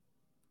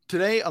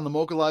Today on the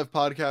MOCA Live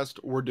podcast,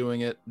 we're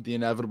doing the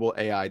inevitable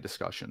AI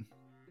discussion.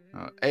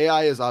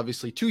 AI is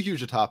obviously too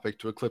huge a topic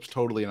to eclipse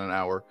totally in an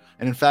hour,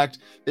 and in fact,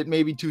 it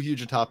may be too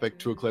huge a topic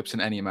to eclipse in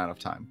any amount of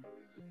time.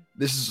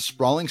 This is a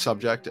sprawling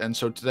subject, and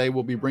so today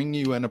we'll be bringing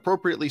you an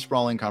appropriately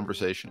sprawling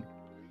conversation.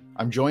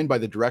 I'm joined by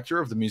the director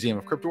of the Museum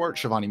of Crypto Art,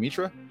 Shivani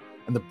Mitra,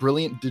 and the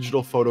brilliant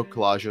digital photo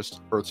collagist,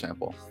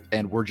 Earthsample,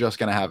 and we're just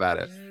going to have at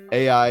it.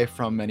 AI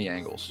from many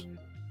angles.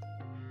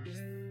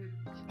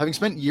 Having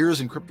spent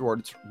years in crypto art,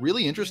 it's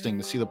really interesting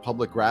to see the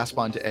public grasp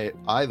onto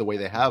AI the way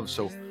they have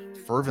so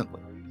fervently.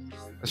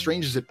 As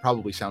strange as it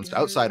probably sounds to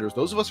outsiders,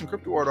 those of us in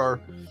crypto art are,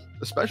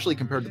 especially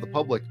compared to the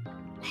public,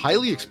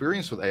 highly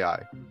experienced with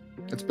AI.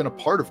 It's been a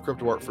part of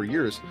crypto art for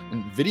years,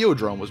 and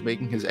Videodrome was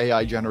making his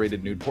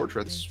AI-generated nude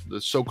portraits, the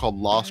so-called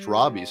lost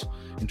Robbies,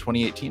 in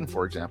 2018,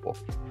 for example.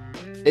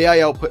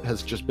 AI output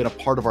has just been a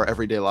part of our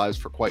everyday lives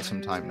for quite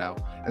some time now,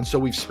 and so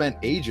we've spent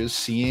ages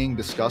seeing,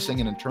 discussing,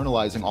 and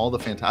internalizing all the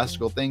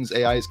fantastical things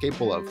AI is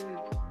capable of.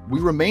 We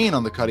remain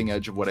on the cutting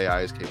edge of what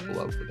AI is capable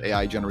of, with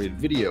AI-generated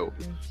video,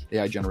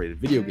 AI-generated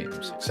video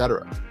games,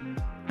 etc.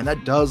 And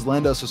that does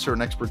lend us a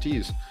certain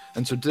expertise.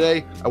 And so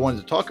today, I wanted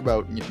to talk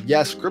about,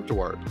 yes,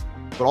 crypto art,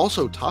 but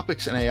also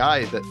topics in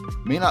AI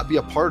that may not be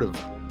a part of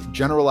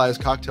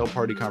generalized cocktail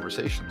party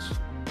conversations.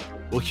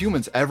 Will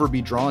humans ever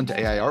be drawn to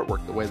AI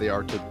artwork the way they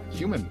are to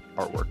human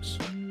artworks?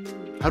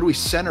 How do we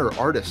center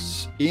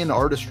artists in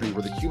artistry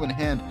where the human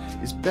hand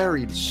is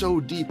buried so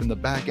deep in the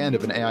back end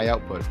of an AI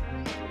output?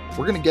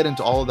 We're going to get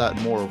into all of that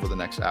and more over the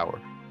next hour.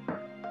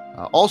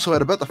 Also,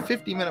 at about the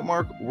 50-minute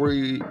mark,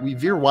 we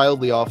veer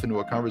wildly off into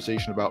a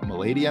conversation about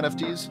Milady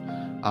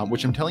NFTs,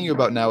 which I'm telling you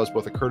about now as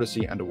both a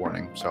courtesy and a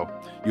warning, so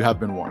you have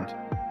been warned.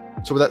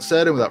 So with that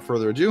said, and without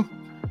further ado,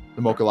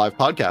 the MOCA Live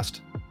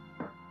podcast.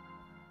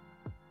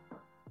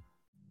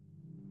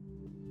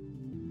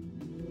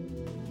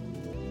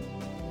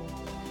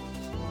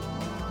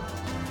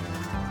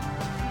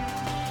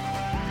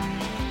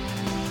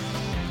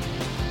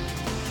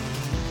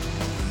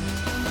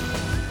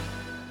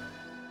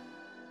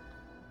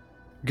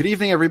 Good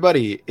evening,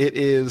 everybody. It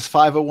is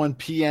 5:01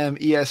 p.m.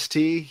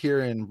 EST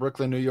here in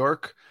Brooklyn, New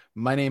York.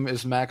 My name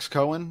is Max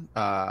Cohen.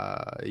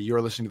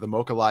 You're listening to the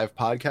MOCA Live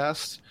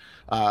podcast,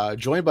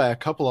 joined by a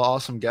couple of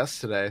awesome guests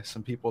today,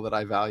 some people that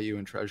I value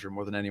and treasure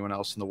more than anyone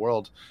else in the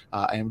world.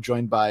 I am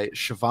joined by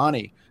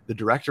Shivani, the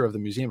director of the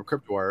Museum of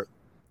Crypto Art.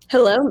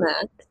 Hello,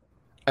 Max.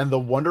 And the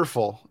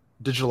wonderful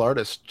digital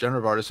artist,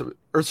 generative artist.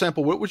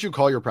 Earthsample, what would you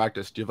call your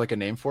practice? Do you have like a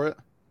name for it?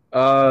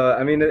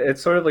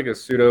 It's sort of like a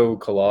pseudo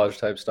collage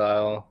type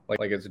style.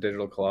 Like it's a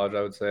digital collage,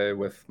 I would say,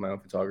 with my own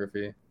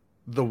photography.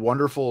 The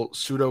wonderful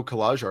pseudo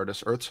collage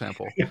artist,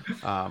 Earthsample.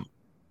 How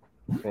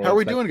are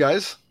we doing,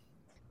 guys?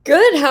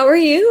 Good. How are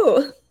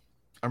you?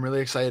 I'm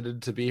really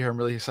excited to be here. I'm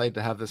really excited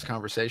to have this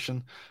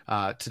conversation.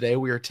 Today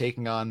we are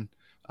taking on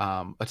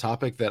a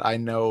topic that I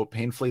know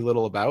painfully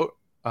little about,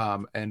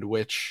 and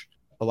which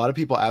a lot of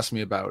people ask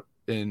me about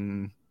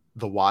in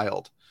the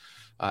wild.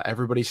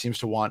 Everybody seems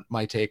to want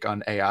my take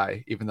on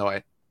AI, even though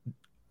I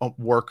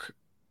work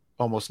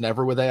almost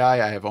never with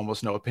AI. I have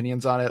almost no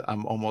opinions on it.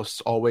 I'm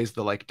almost always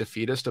the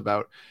defeatist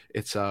about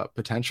its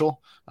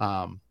potential.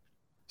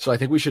 So I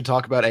think we should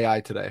talk about AI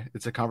today.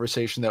 It's a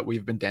conversation that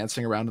we've been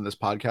dancing around in this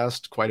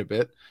podcast quite a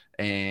bit,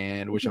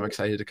 and which I'm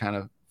excited to kind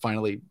of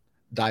finally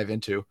dive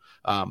into.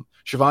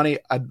 Shivani,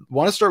 I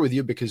want to start with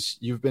you because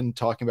you've been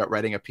talking about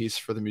writing a piece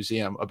for the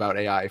museum about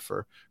AI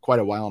for quite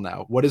a while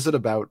now. What is it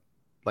about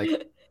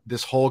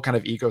this whole kind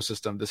of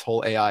ecosystem, this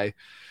whole AI,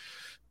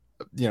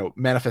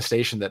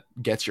 manifestation that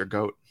gets your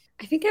goat?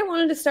 I think I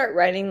wanted to start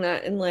writing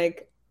that in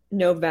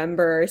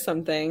November or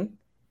something.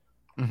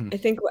 Mm-hmm. I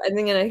think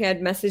I had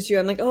messaged you.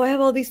 I'm like, oh, I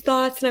have all these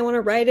thoughts and I want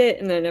to write it.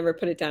 And I never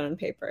put it down on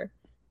paper,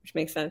 which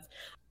makes sense.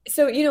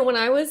 So, when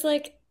I was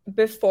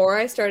before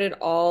I started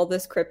all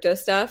this crypto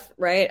stuff,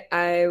 right,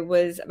 I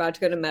was about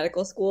to go to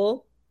medical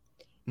school.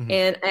 Mm-hmm.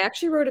 And I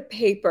actually wrote a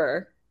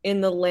paper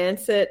in the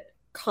Lancet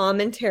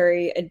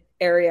commentary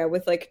area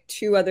with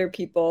two other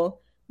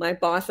people. My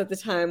boss at the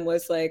time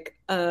was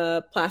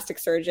a plastic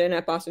surgeon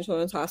at Boston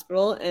Children's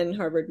Hospital and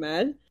Harvard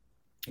Med.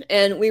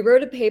 And we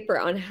wrote a paper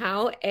on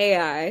how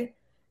AI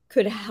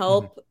could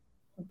help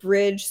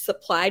bridge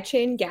supply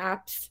chain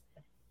gaps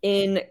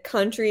in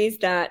countries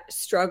that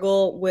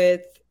struggle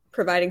with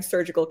providing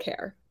surgical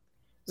care.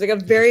 It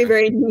was a very,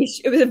 very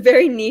niche. It was a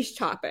very niche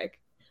topic,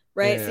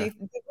 right? Yeah. So you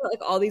think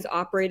about all these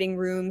operating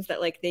rooms that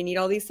they need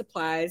all these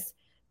supplies.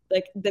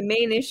 The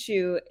main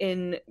issue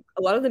a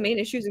lot of the main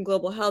issues in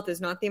global health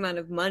is not the amount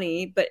of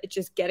money, but it's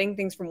just getting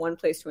things from one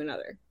place to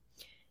another.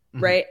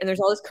 Mm-hmm. Right. And there's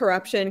all this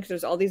corruption because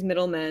there's all these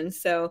middlemen.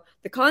 So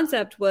the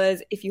concept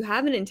was, if you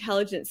have an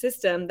intelligent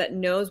system that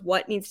knows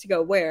what needs to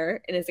go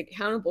where and is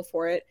accountable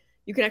for it,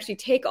 you can actually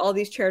take all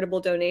these charitable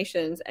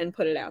donations and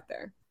put it out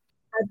there.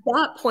 At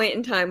that point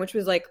in time, which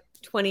was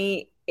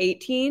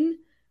 2018,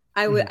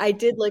 I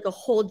did a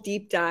whole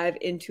deep dive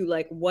into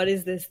what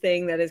is this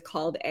thing that is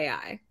called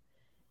AI.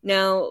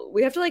 Now,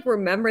 we have to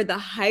remember the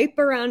hype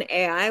around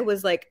AI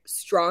was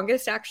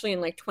strongest actually in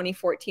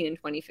 2014 and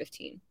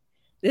 2015.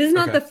 This is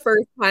not the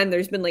first time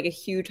there's been like a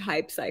huge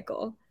hype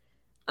cycle.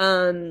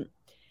 In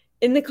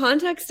the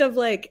context of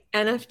like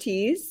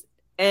NFTs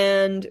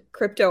and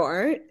crypto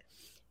art,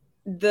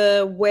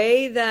 the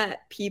way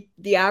that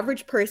the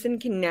average person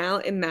can now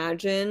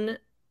imagine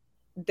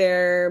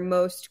their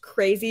most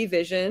crazy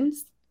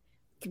visions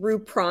through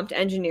prompt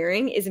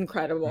engineering is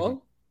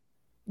incredible.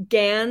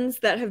 GANs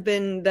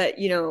that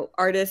you know,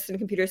 artists and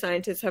computer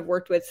scientists have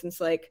worked with since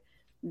like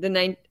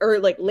late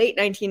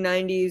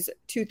 1990s,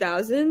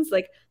 2000s,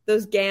 like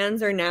those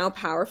GANs are now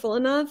powerful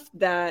enough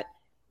that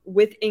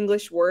with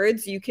English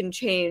words you can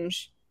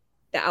change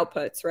the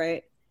outputs,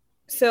 right?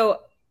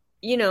 So,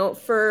 you know,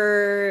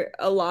 for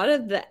a lot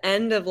of the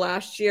end of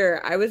last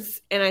year,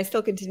 and I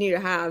still continue to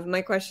have,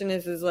 my question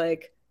is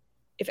like,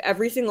 if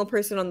every single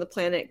person on the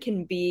planet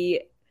can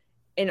be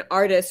an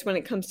artist when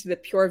it comes to the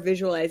pure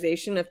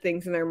visualization of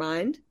things in their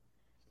mind,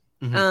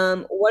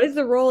 what is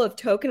the role of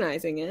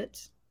tokenizing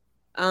it?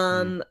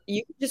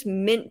 You can just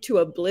mint to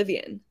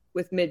oblivion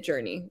with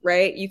Midjourney,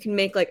 right? You can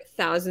make like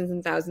thousands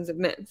and thousands of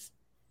mints.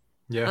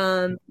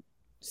 Yeah.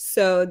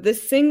 So the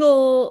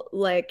single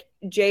like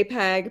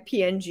JPEG,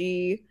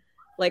 PNG,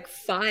 like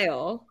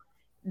file,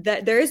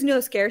 that there is no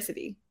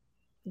scarcity.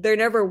 There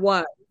never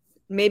was.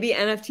 Maybe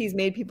NFTs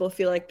made people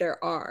feel like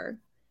there are.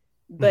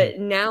 But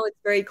now it's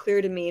very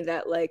clear to me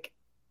that like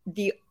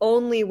the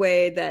only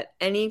way that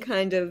any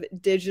kind of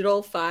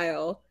digital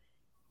file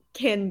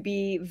can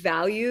be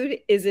valued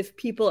is if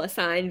people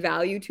assign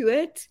value to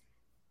it,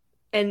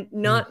 and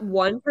not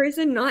one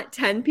person, not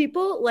 10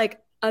 people,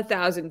 like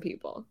 1,000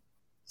 people.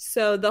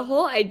 So the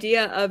whole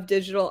idea of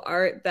digital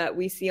art that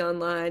we see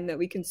online, that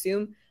we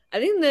consume, I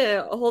think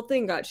the whole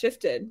thing got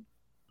shifted.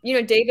 You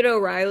know, David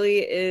O'Reilly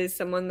is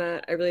someone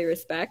that I really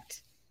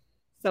respect,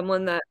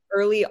 someone that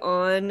early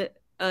on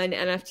in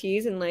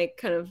NFTs and like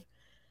kind of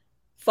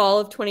fall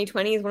of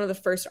 2020 is one of the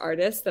first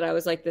artists that I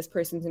was like, this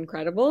person's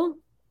incredible.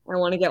 I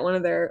want to get one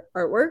of their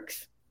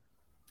artworks.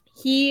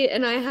 He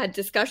and I had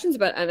discussions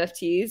about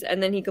NFTs,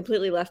 and then he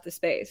completely left the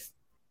space.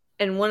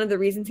 And one of the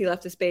reasons he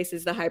left the space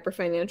is the hyper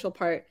financial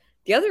part.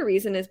 The other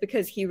reason is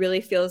because he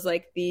really feels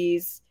like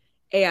these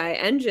AI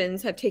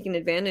engines have taken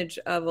advantage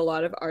of a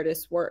lot of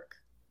artists' work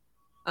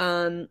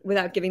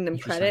without giving them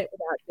credit,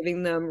 without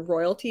giving them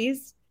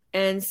royalties.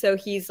 And so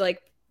he's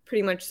like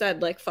pretty much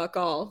said like, fuck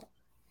all,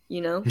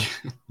 you know?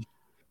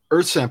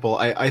 Earthsample,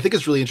 I think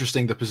it's really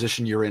interesting the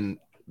position you're in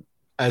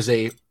as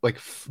a like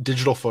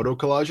digital photo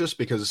collagist,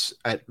 because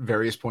at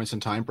various points in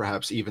time,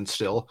 perhaps even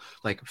still,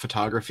 like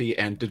photography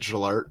and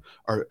digital art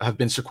have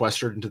been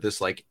sequestered into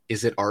this like,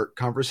 is it art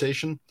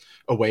conversation,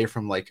 away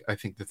from like, I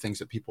think the things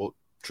that people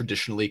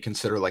traditionally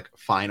consider like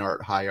fine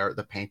art, high art,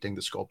 the painting,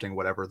 the sculpting,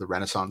 whatever, the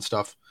Renaissance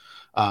stuff.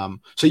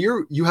 So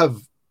you have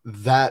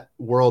that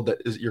world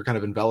that you're kind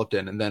of enveloped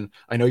in, and then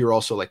I know you're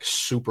also like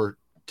super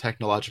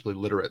technologically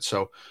literate.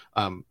 So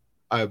I'm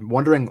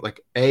wondering, like,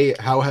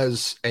 how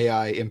has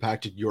AI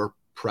impacted your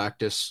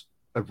practice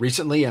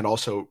recently and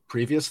also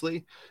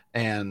previously,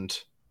 and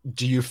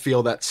do you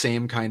feel that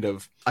same kind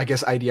of, I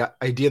guess, idea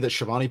that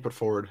Shivani put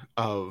forward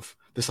of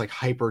this like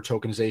hyper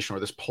tokenization,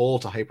 or this pull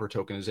to hyper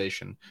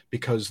tokenization,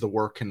 because the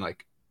work can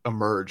like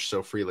emerge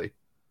so freely?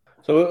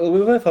 So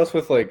with my thoughts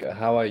with like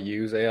how I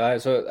use AI.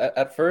 So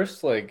at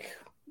first, like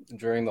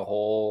during the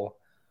whole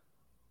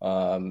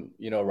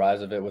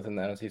rise of it within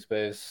the NFT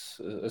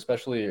space,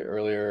 especially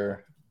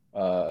earlier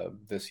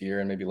this year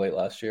and maybe late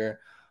last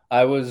year,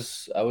 I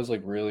was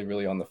like really,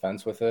 really on the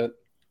fence with it.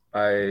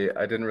 I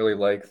didn't really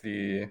like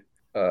the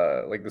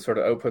sort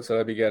of outputs that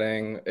I'd be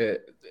getting.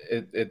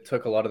 It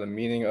took a lot of the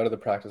meaning out of the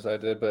practice I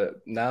did.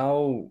 But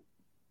now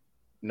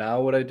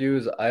what I do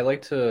is I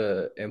like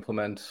to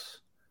implement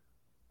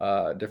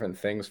different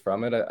things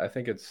from it. I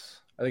think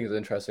it's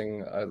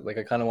interesting.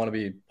 I kind of want to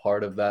be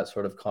part of that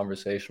sort of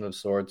conversation of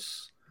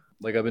sorts.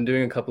 Like I've been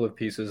doing a couple of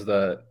pieces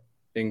that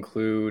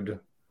include,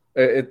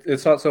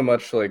 it's not so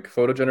much like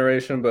photo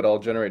generation, but I'll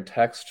generate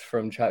text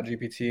from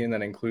ChatGPT and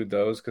then include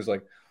those, because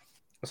like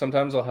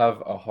sometimes I'll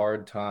have a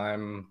hard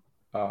time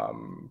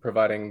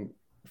providing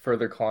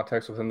further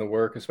context within the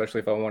work, especially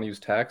if I want to use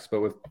text.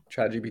 But with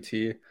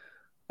ChatGPT,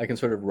 I can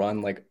sort of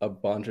run like a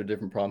bunch of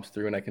different prompts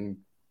through, and I can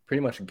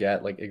pretty much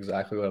get like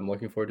exactly what I'm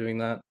looking for doing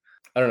that.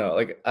 I don't know.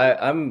 Like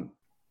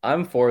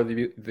I'm for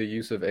the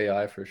use of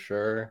AI for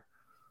sure.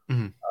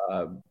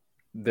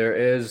 There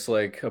is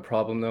like a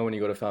problem though when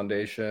you go to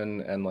Foundation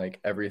and like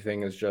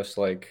everything is just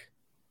like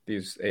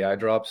these AI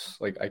drops.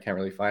 Like I can't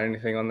really find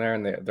anything on there,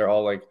 and they're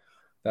all like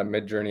that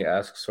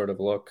Midjourney-esque sort of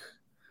look.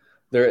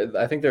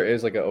 I think there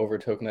is like an over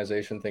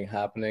tokenization thing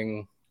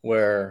happening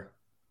where,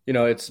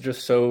 it's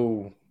just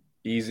so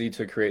easy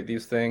to create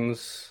these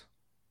things,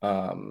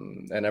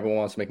 and everyone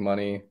wants to make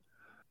money,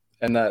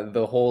 and that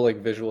the whole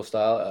like visual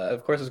style,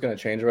 of course, is going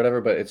to change or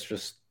whatever, but it's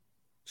just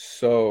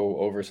so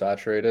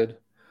oversaturated.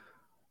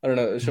 I don't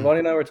know. Shivani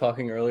and I were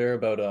talking earlier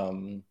about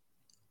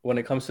when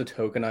it comes to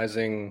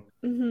tokenizing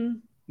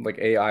like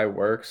AI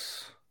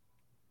works.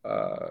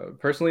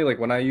 Personally, like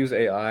when I use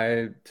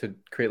AI to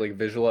create like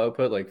visual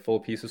output, like full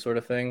pieces sort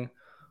of thing,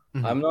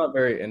 Mhm. I'm not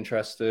very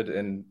interested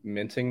in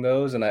minting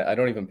those, and I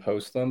don't even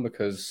post them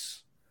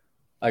because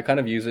I kind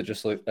of use it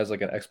just like as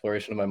like an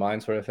exploration of my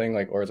mind sort of thing,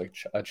 like or as like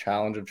a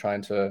challenge of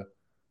trying to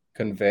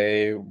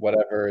convey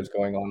whatever is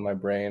going on in my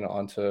brain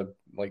onto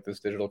like this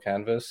digital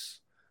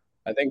canvas.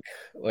 I think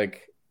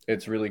like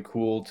it's really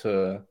cool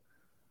to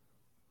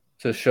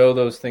show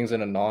those things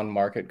in a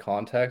non-market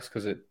context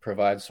because it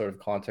provides sort of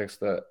context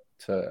that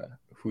to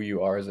who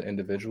you are as an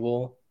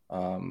individual.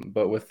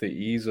 But with the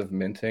ease of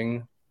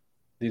minting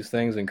these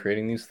things and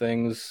creating these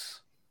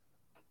things,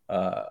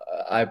 uh,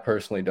 I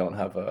personally don't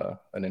have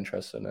an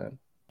interest in it.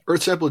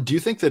 Earthsample, do you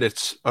think that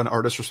it's an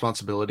artist's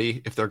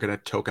responsibility if they're going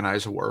to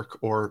tokenize a work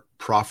or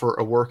proffer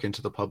a work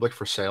into the public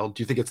for sale?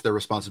 Do you think it's their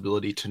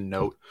responsibility to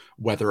note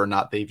whether or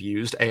not they've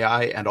used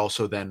AI and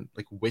also then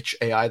like which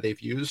AI they've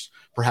used,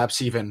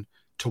 perhaps even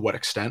to what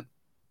extent?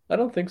 I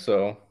don't think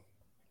so.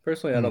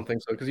 Personally, I Hmm. don't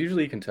think so because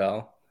usually you can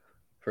tell.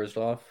 First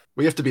off,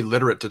 We have to be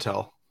literate to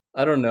tell.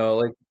 I don't know.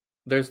 Like,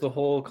 there's the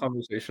whole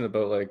conversation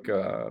about like,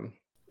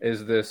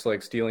 is this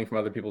like stealing from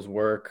other people's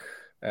work?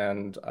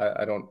 And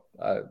I don't.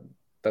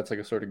 That's like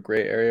a sort of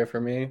gray area for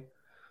me.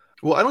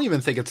 Well, I don't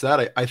even think it's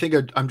that. I think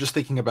I'm just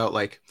thinking about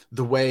like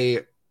the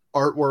way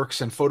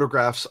artworks and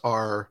photographs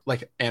are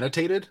like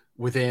annotated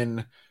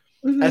within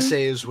Mm-hmm.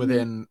 essays, Hmm.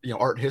 within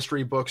art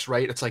history books,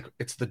 right? It's like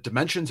it's the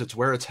dimensions, it's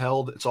where it's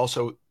held, it's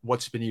also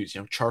what's been used,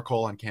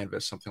 charcoal on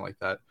canvas, something like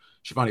that.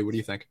 Shivani, what do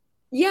you think?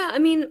 Yeah, I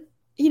mean,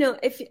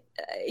 if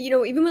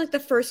even with like the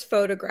first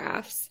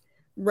photographs,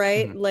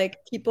 right? Mhm. Like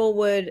people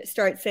would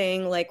start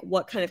saying like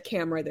what kind of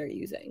camera they're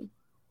using,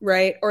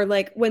 right? Or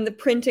like when the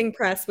printing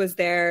press was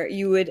there,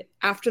 you would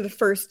after the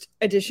first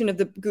edition of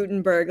the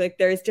Gutenberg, like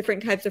there's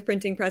different types of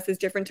printing presses,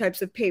 different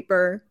types of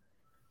paper,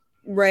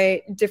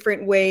 right?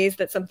 Different ways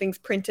that something's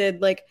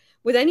printed. Like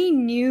with any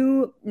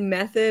new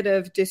method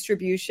of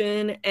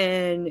distribution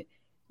and,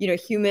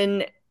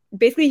 human,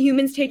 basically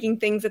humans taking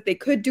things that they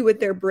could do with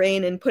their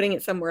brain and putting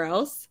it somewhere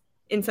else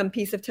in some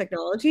piece of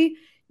technology,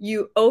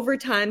 you over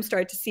time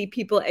start to see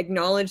people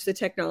acknowledge the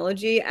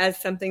technology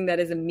as something that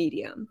is a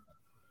medium.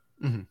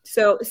 Mhm.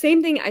 So,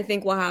 same thing I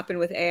think will happen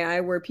with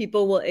AI, where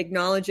people will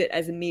acknowledge it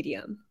as a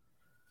medium.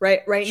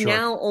 Right Sure.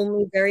 now,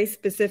 only very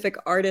specific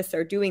artists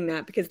are doing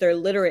that because they're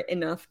literate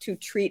enough to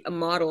treat a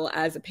model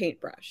as a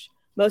paintbrush.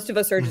 Most of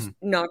us are just Mhm.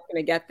 not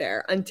going to get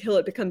there until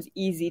it becomes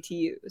easy to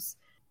use.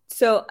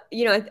 So,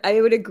 I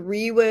would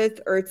agree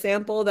with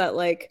Earthsample that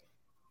like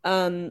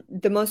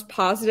the most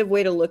positive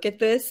way to look at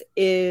this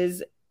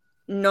is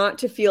not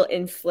to feel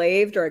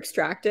enslaved or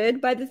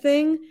extracted by the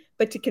thing,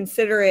 but to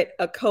consider it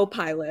a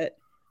co-pilot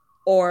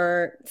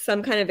or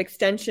some kind of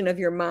extension of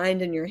your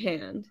mind and your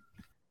hand,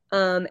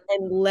 and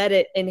let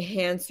it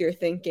enhance your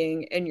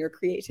thinking and your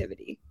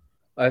creativity.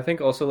 I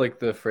think also like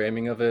the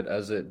framing of it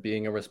as it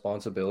being a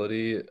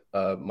responsibility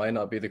might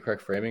not be the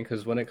correct framing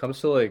because when it comes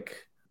to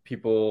like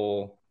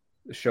people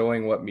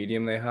showing what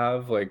medium they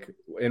have, like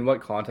in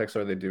what context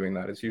are they doing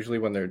that? It's usually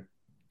when they're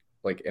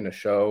like in a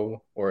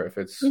show or if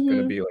it's going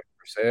to Mm-hmm. be like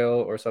for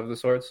sale or stuff of the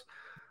sorts.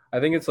 I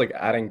think it's like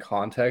adding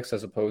context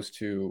as opposed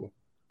to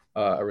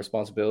a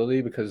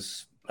responsibility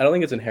because I don't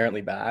think it's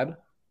inherently bad.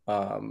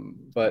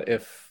 But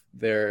if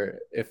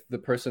the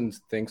person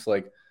thinks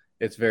like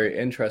it's very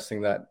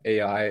interesting that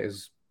AI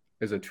is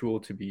a tool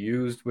to be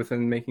used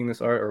within making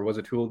this art, or was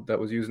a tool that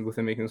was used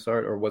within making this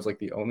art, or was like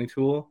the only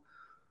tool,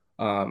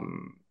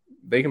 um,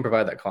 they can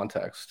provide that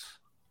context.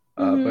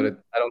 But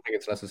Mm-hmm. I don't think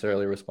it's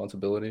necessarily a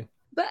responsibility.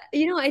 But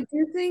I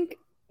do think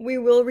we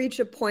will reach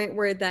a point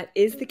where that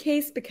is the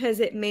case because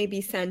it may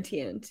be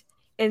sentient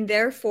and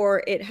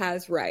therefore it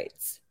has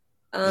rights.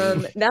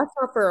 That's not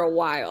for a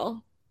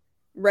while,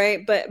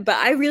 right? But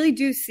I really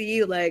do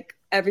see like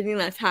everything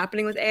that's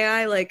happening with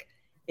AI, like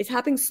it's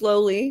happening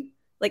slowly.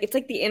 Like it's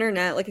like the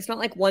internet. Like it's not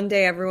like one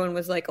day everyone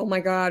was like, "Oh my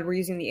God, we're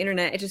using the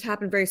internet." It just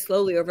happened very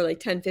slowly over like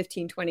 10,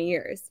 15, 20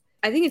 years.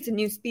 I think it's a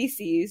new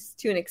species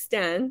to an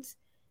extent,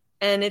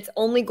 and it's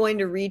only going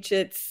to reach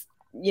its,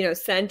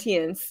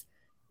 sentience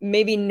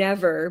maybe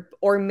never,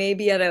 or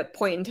maybe at a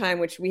point in time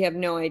which we have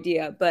no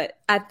idea. But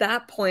at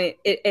that point,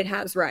 it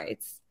has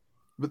rights.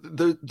 But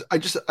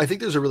I think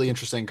there's a really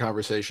interesting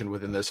conversation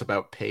within this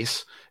about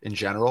pace in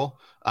general.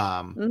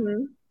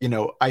 Mm-hmm.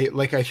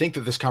 I think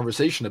that this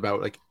conversation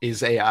about like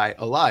is AI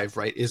alive,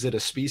 right? Is it a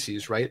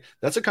species, right?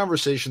 That's a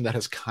conversation that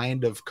has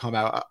kind of come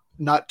out,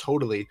 not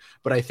totally,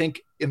 but I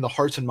think in the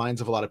hearts and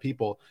minds of a lot of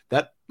people,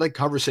 that like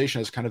conversation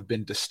has kind of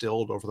been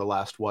distilled over the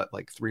last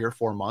like 3 or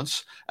 4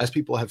 months as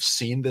people have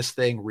seen this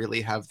thing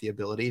really have the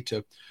ability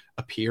to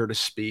appear to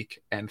speak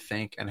and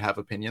think and have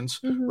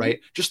opinions, Mm-hmm. right?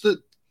 Just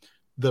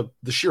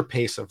the sheer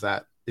pace of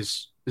that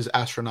is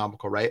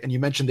astronomical, right? And you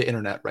mentioned the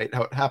internet, right?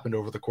 How it happened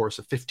over the course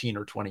of 15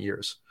 or 20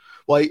 years.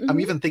 Well, I'm Mm-hmm.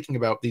 even thinking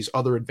about these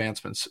other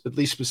advancements, at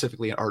least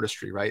specifically in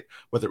artistry, right?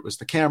 Whether it was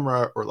the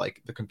camera or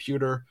like the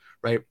computer,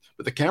 right?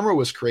 But the camera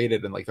was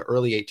created in like the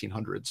early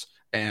 1800s,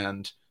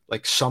 and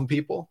like some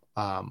people,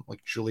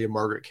 like Julia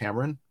Margaret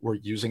Cameron, were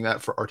using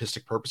that for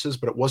artistic purposes,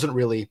 but it wasn't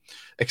really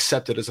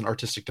accepted as an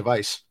artistic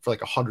device for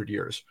like 100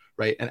 years,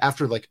 right? And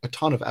after like a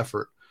ton of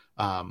effort,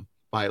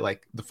 by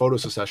like the photo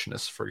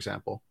secessionists, for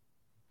example,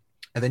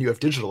 And then you have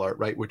digital art,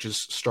 right, which is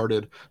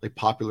started like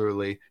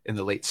popularly in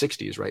the late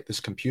 60s, right? This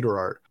computer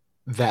art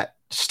that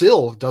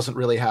still doesn't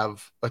really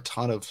have a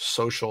ton of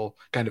social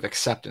kind of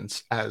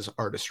acceptance as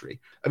artistry.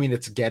 I mean,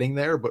 it's getting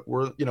there, but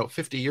we're,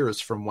 50 years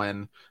from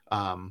when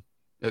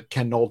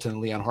Ken Knowlton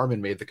and Leon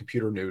Harmon made the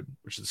computer nude,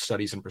 which is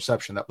Studies in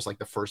Perception. That was like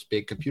the first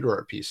big computer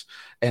art piece.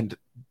 And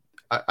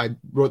I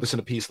wrote this in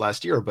a piece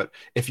last year, but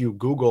if you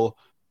Google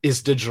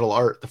is digital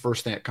art, the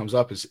first thing that comes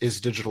up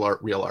is digital art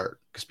real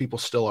art? Because people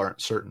still aren't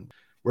certain.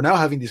 We're now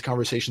having these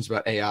conversations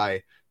about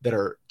AI that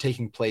are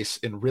taking place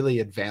in really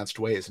advanced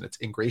ways, and it's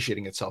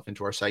ingratiating itself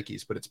into our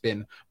psyches, but it's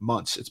been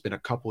months. It's been a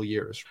couple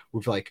years.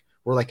 We're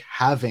like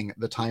having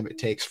the time it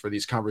takes for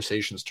these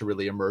conversations to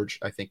really emerge,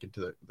 I think,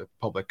 into the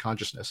public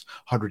consciousness.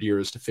 100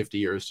 years to 50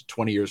 years to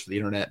 20 years for the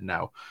internet. And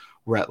now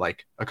we're at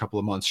like a couple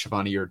of months.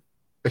 Shivani, you're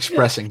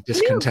expressing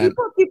discontent.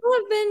 People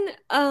have been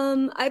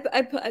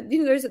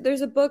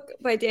there's a book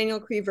by Daniel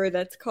Crever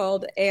that's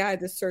called AI,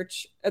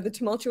 the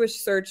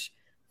tumultuous search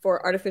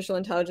for artificial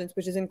intelligence,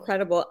 which is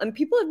incredible. And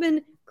people have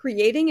been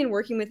creating and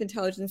working with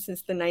intelligence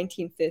since the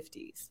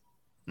 1950s,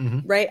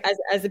 right?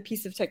 As a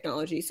piece of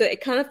technology. So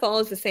it kind of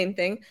follows the same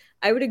thing.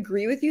 I would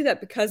agree with you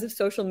that because of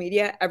social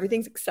media,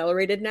 everything's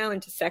accelerated now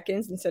into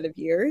seconds instead of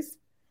years.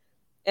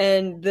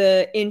 And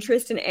the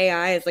interest in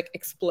AI has like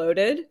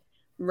exploded,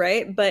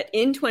 right? But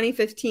in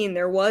 2015,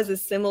 there was a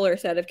similar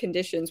set of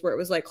conditions where it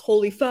was like,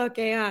 holy fuck,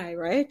 AI,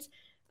 right?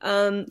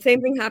 Same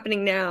thing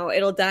happening now.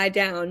 It'll die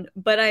down,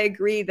 but I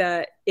agree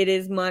that it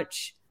is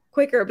much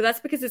quicker, but that's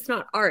because it's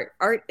not art.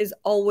 Art is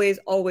always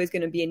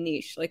going to be a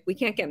niche. Like, we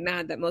can't get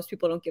mad that most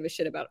people don't give a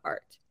shit about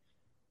art.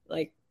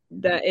 Like,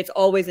 that it's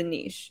always a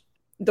niche.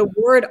 The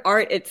word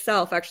art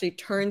itself actually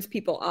turns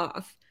people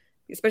off,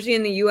 especially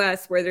in the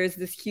US, where there's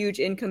this huge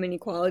income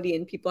inequality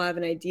and people have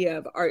an idea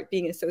of art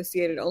being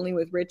associated only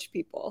with rich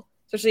people,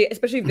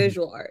 especially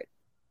visual art.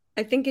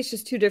 I think it's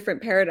just two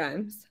different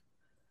paradigms.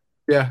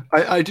 Yeah,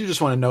 I do just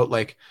want to note,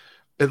 like,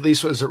 at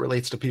least as it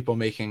relates to people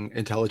making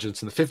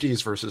intelligence in the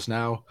 50s versus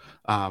now,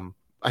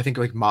 I think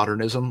like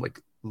modernism,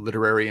 like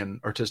literary and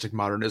artistic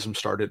modernism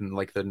started in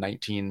like the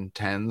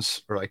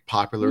 1910s, or like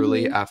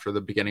popularly after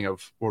the beginning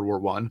of World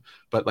War I.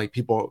 But like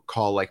people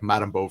call like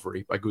Madame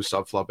Bovary by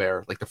Gustave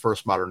Flaubert like the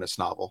first modernist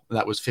novel, and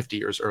that was 50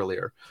 years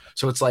earlier.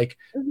 So it's like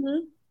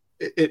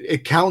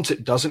it counts,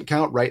 it doesn't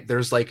count, right?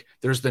 There's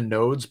the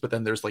nodes, but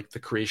then there's like the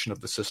creation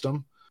of the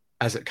system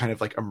as it kind of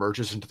like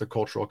emerges into the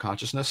cultural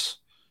consciousness.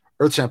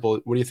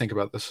 Earthsample, what do you think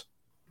about this?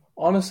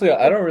 Honestly,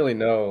 I don't really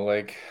know.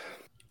 Like,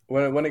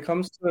 when it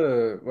comes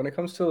to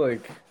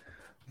like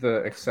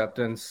the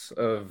acceptance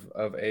of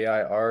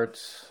AI art,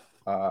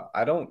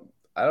 I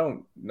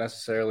don't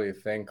necessarily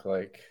think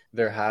like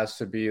there has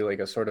to be like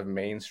a sort of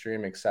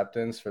mainstream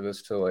acceptance for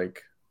this to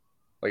like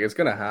it's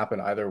gonna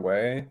happen either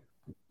way.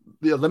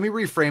 Yeah, let me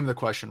reframe the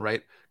question,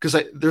 right? Because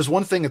there's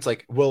one thing, it's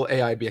like, will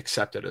AI be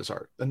accepted as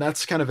art? And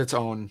that's kind of its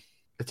own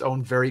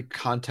very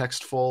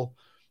contextful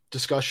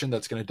discussion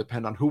that's going to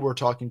depend on who we're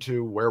talking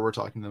to, where we're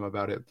talking to them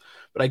about it.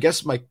 But I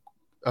guess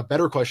a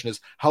better question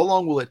is, how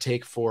long will it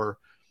take for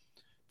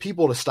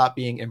people to stop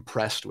being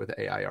impressed with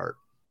AI art?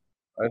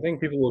 I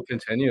think people will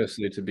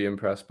continuously to be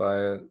impressed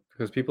by it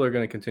because people are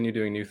going to continue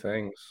doing new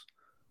things.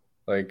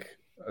 Like,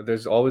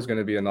 there's always going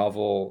to be a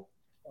novel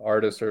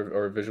artist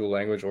or visual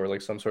language or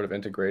like some sort of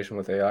integration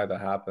with AI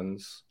that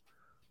happens.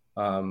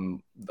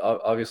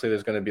 Obviously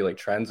there's going to be like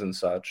trends and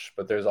such,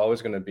 but there's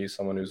always going to be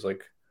someone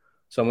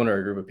or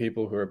a group of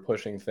people who are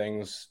pushing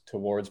things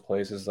towards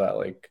places that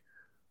like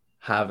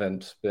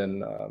haven't been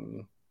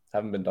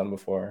done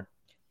before.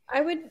 I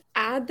would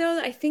add though,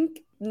 I think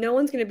no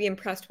one's going to be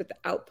impressed with the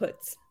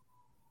outputs.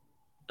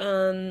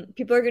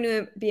 People are going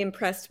to be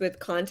impressed with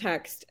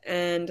context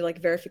and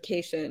like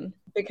verification,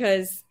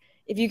 because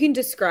if you can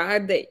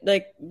describe that,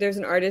 like, there's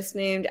an artist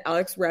named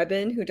Alex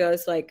Rebin who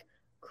does like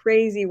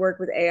crazy work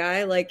with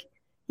AI. Like,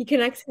 he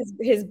connects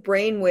his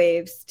brain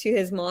waves to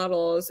his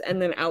models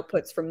and then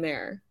outputs from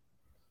there.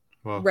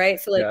 Wow. Right.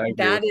 So like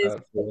that is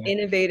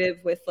innovative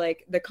with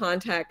like the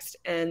context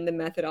and the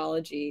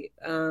methodology.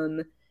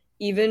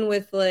 Even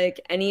with like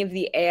any of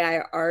the AI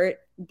art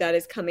that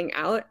is coming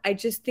out, I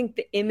just think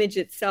the image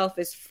itself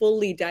is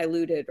fully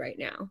diluted right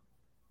now.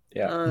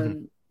 Yeah.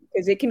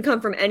 Because it can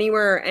come from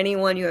anywhere or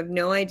anyone. You have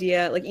no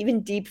idea. Like,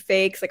 even deep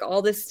fakes, like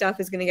all this stuff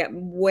is going to get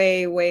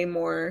way, way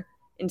more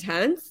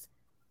intense.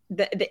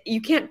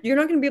 You're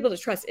not going to be able to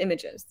trust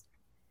images.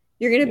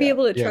 You're going to be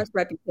able to trust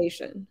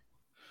reputation.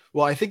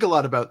 Well, I think a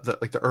lot about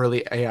the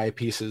early AI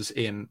pieces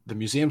in the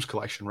museum's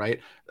collection, right?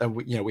 And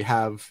we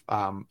have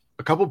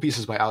a couple of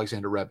pieces by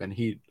Alexander Rebin.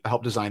 He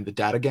helped design the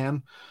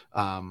Datagan.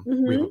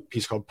 We have a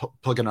piece called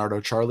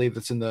Pliganardo Charlie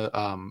that's in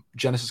the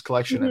Genesis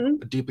collection,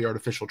 and Deeply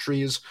Artificial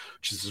Trees,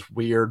 which is this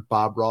weird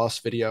Bob Ross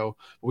video.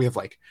 We have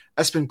like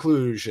Espen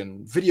Kluge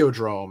and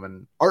Videodrome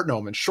and Art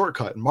Gnome and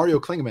Shortcut and Mario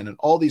Klingemann and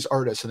all these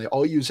artists, and they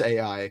all use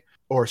AI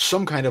or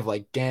some kind of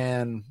like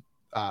GAN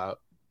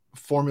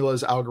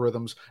formulas,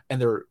 algorithms,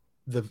 and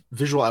the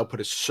visual output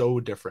is so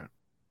different.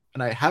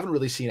 And I haven't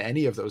really seen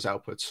any of those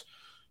outputs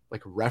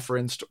like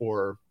referenced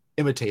or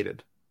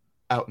imitated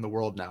out in the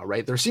world now,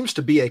 right? There seems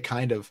to be a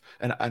kind of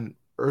an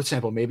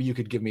Earthsample. Maybe you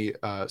could give me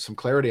some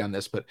clarity on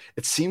this, but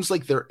it seems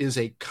like there is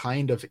a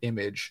kind of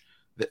image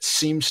that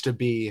seems to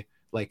be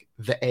like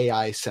the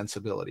AI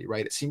sensibility,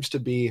 right? It seems to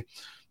be,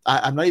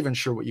 I'm not even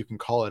sure what you can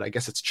call it. I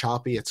guess it's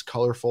choppy, it's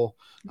colorful.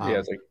 Yeah,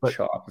 it's like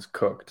chopped, it's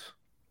cooked.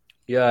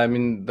 Yeah, I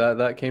mean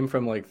that came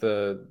from like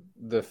the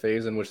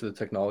phase in which the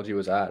technology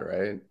was at,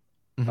 right?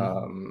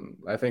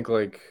 I think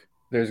like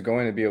there's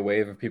going to be a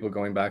wave of people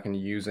going back and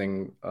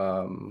using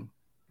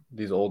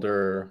these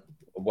older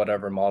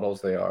whatever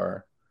models they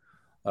are,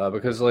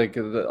 because like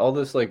all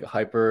this like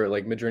hyper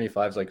like Midjourney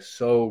 5 is like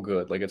so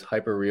good, like it's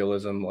hyper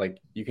realism, like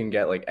you can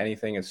get like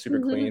anything, it's super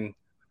clean,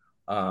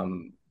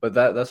 but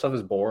that stuff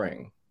is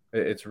boring.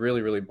 It's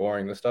really really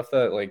boring. The stuff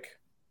that like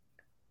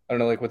I don't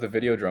know, like with the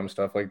video drum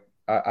stuff, like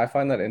I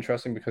find that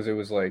interesting because it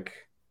was like,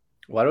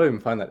 why do I even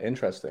find that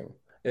interesting?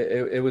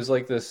 It was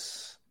like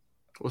this.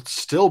 Well, it's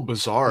still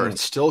bizarre.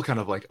 It's still kind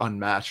of like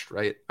unmatched,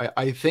 right?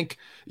 I think,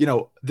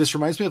 this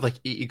reminds me of like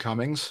E.E.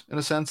 Cummings in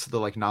a sense, the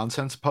like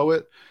nonsense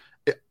poet.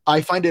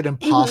 I find it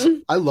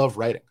impossible. I love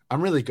writing.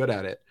 I'm really good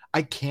at it.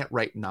 I can't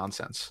write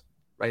nonsense,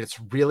 right? It's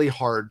really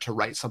hard to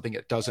write something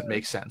that doesn't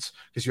make sense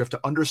because you have to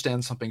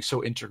understand something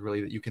so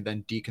integrally that you can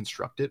then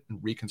deconstruct it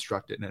and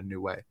reconstruct it in a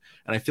new way.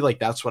 And I feel like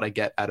that's what I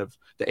get out of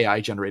the AI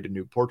generated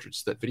new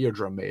portraits that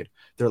Videodrome made.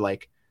 They're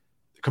like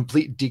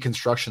complete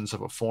deconstructions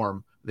of a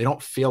form. They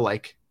don't feel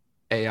like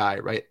AI,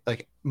 right?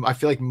 Like I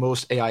feel like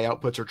most AI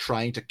outputs are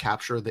trying to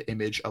capture the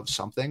image of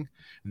something.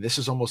 And this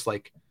is almost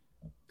like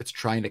it's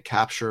trying to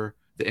capture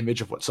the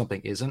image of what something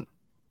isn't.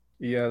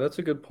 Yeah, that's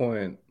a good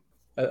point.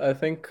 I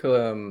think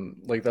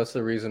like that's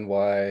the reason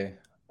why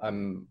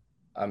I'm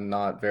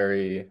not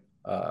very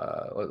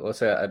let's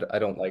say I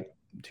don't like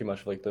too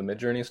much of like the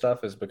Midjourney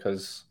stuff, is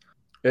because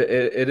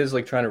it is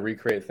like trying to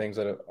recreate things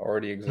that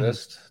already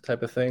exist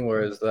type of thing,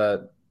 whereas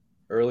that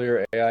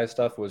earlier AI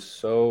stuff was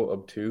so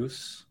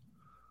obtuse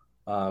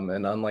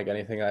and unlike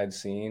anything I'd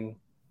seen,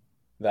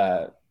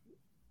 that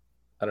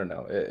I don't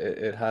know,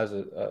 it has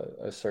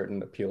a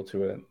certain appeal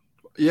to it.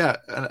 Yeah,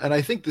 and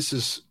I think this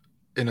is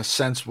in a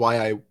sense why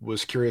I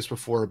was curious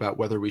before about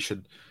whether we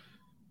should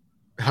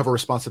have a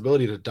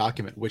responsibility to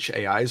document which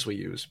AIs we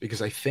use,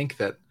 because I think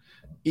that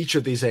each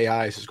of these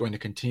AIs is going to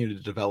continue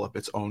to develop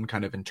its own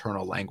kind of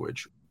internal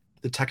language.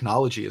 The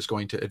technology is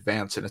going to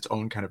advance in its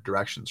own kind of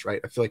directions, right?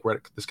 I feel like we're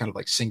at this kind of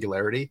like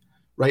singularity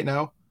right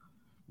now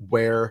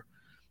where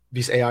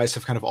these AIs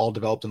have kind of all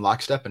developed in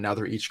lockstep, and now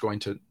they're each going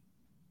to,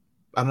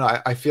 I don't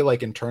know, I feel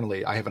like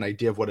internally I have an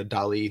idea of what a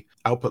DALL-E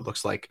output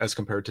looks like as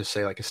compared to,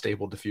 say, like a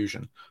Stable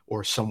Diffusion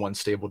or someone's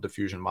Stable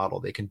Diffusion model.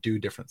 They can do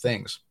different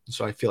things.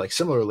 So I feel like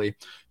similarly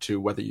to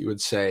whether you would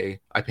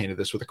say, I painted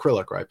this with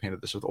acrylic, or I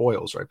painted this with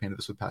oils, or I painted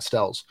this with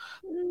pastels.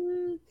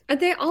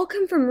 They all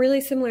come from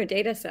really similar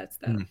data sets,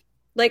 though.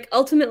 Like,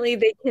 ultimately,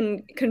 they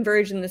can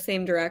converge in the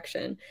same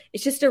direction.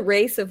 It's just a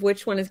race of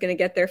which one is going to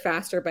get there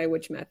faster by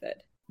which method.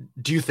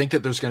 Do you think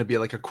that there's going to be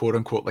like a quote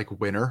unquote like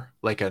winner,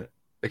 like an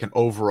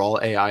overall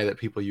AI that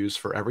people use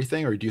for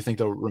everything, or do you think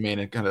they'll remain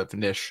in kind of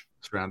niche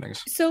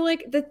surroundings? So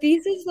like the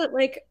thesis that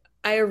like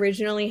I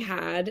originally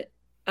had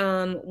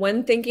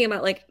when thinking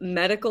about like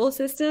medical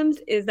systems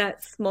is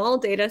that small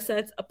data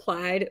sets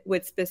applied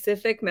with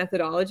specific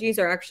methodologies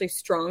are actually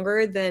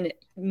stronger than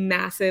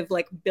massive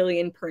like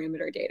billion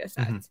parameter data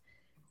sets.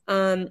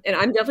 And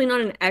I'm definitely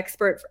not an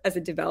expert as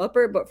a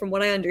developer, but from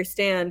what I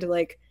understand,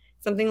 like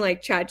something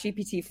like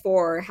ChatGPT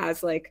 4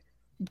 has like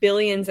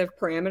billions of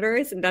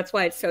parameters, and that's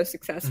why it's so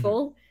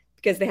successful,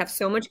 because they have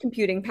so much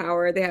computing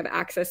power, they have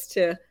access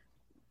to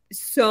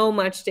so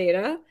much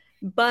data,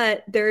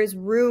 but there's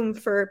room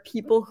for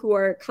people who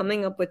are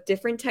coming up with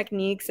different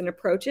techniques and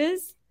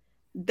approaches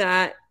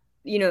that,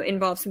 you know,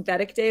 involve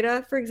synthetic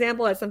data, for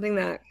example. That's something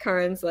that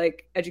Karen's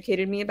like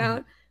educated me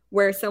about,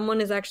 where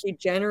someone is actually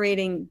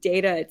generating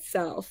data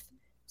itself.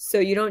 So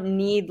you don't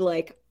need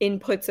like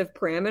inputs of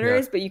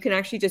parameters, but you can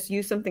actually just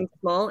use something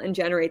small and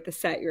generate the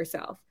set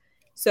yourself.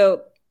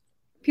 So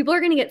people are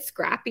going to get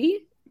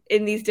scrappy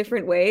in these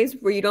different ways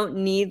where you don't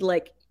need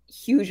like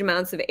huge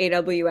amounts of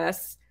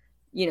AWS,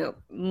 you know,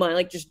 money,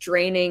 like just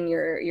draining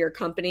your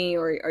company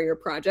or your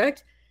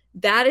project.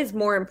 That is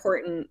more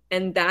important.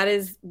 And that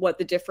is what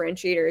the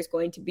differentiator is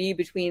going to be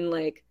between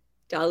like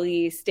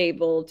DALL-E,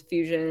 Stable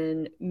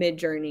Diffusion,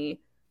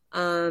 Midjourney.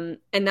 And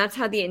that's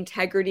how the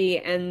integrity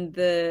and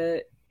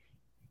the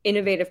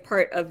innovative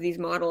part of these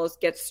models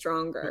gets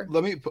stronger.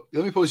 Let me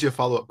pose you a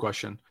follow-up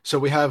question. So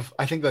we have,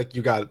 I think like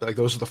you got like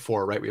those are the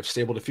four, right? We have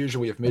Stable Diffusion,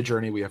 we have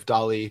Midjourney, we have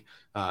DALL-E.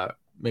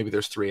 Maybe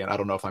there's three, and I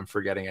don't know if I'm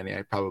forgetting any.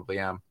 I probably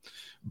am.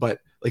 But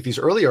like these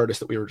early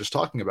artists that we were just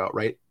talking about,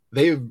 right?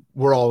 They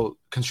were all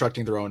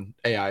constructing their own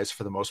AIs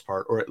for the most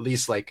part, or at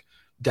least like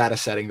data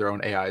setting their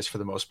own AIs for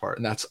the most part.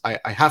 And that's I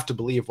have to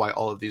believe why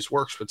all of these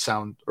works would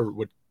sound or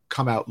would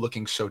come out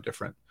looking so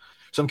different.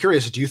 So I'm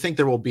curious, do you think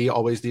there will be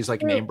always these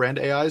like name brand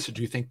AIs? Or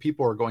do you think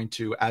people are going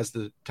to, as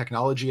the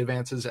technology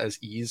advances, as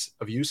ease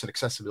of use and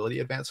accessibility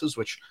advances,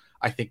 which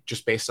I think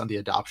just based on the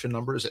adoption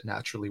numbers, it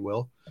naturally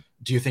will.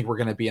 Do you think we're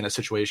going to be in a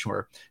situation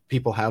where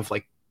people have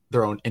like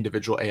their own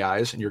individual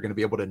AIs, and you're going to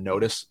be able to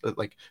note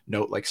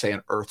like say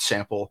an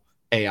Earthsample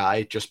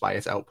AI just by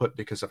its output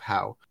because of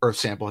how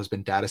Earthsample has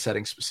been data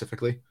setting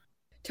specifically.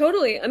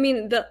 Totally. I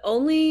mean, the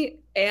only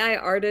AI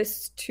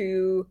artists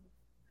to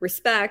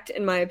respect,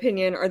 in my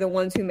opinion, are the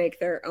ones who make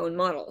their own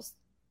models.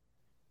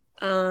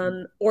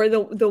 Or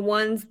the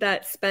ones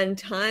that spend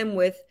time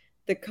with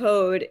the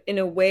code in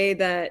a way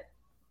that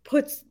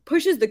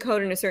pushes the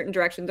code in a certain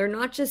direction. They're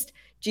not just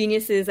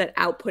geniuses at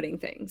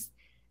outputting things.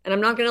 And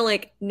I'm not going to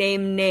like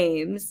name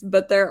names,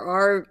 but there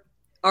are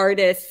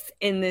artists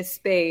in this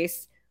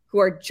space who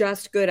are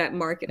just good at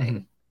marketing.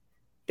 Mm-hmm.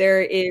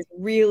 There is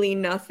really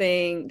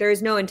nothing, there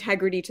is no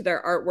integrity to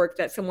their artwork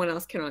that someone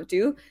else cannot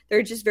do.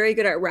 They're just very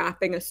good at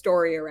wrapping a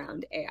story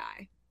around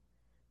AI.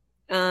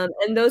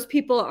 And those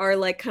people are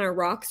like kind of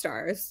rock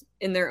stars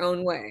in their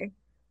own way.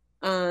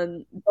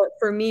 But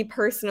for me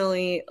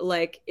personally,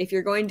 like if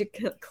you're going to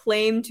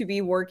claim to be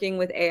working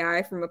with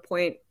AI from a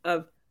point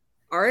of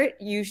art,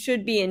 you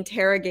should be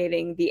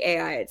interrogating the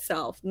AI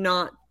itself,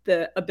 not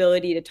the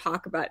ability to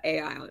talk about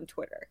AI on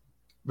Twitter.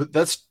 But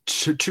that's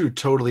two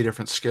totally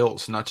different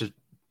skills, not to,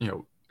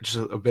 just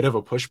a bit of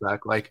a pushback.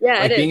 Like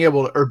being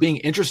able to, or being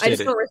interested. I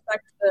just don't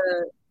respect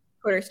the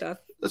Twitter stuff.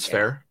 That's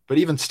fair. But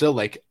even still,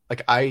 like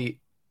I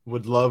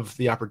would love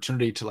the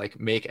opportunity to like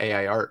make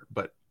AI art,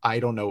 but I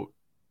don't know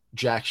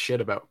jack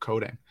shit about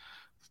coding.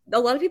 A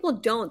lot of people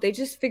don't. They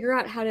just figure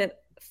out how to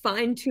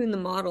fine tune the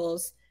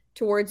models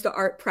towards the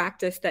art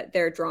practice that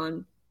they're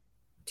drawn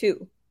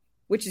to,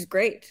 which is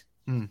great.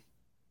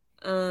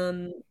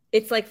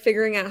 It's like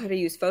figuring out how to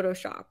use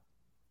Photoshop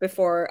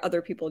before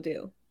other people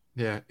do.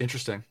 Yeah,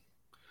 interesting.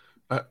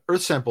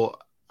 Earthsample,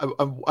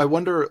 I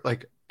wonder,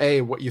 like,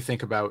 what you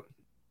think about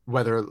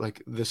whether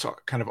like this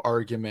kind of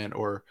argument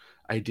or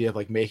idea of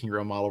like making your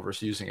own model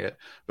versus using it.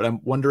 But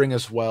I'm wondering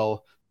as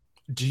well,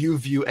 do you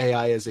view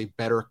AI as a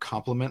better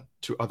complement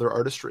to other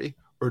artistry,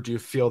 or do you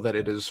feel that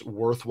it is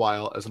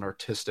worthwhile as an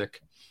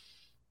artistic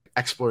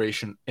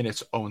exploration in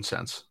its own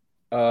sense?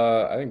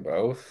 I think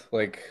both.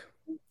 Like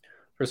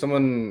for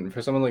someone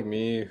like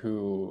me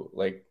who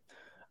like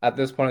at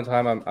this point in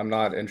time, I'm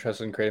not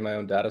interested in creating my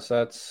own data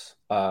sets.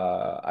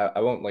 I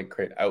won't like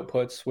create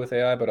outputs with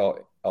AI, but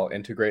I'll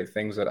integrate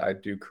things that I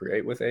do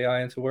create with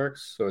AI into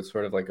works. So it's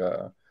sort of like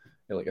a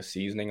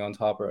seasoning on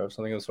top or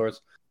something of the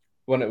sorts.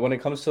 When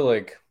it comes to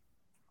like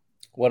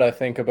what I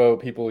think about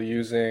people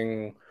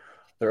using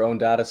their own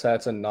data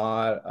sets and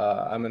not,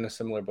 I'm in a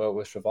similar boat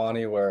with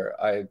Shivani where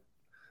I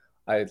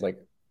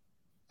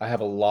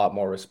have a lot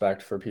more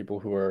respect for people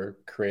who are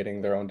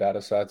creating their own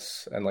data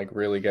sets and like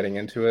really getting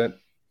into it.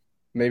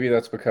 Maybe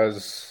that's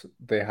because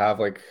they have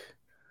like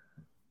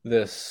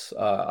this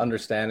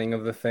understanding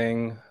of the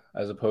thing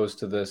as opposed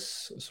to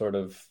this sort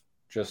of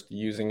just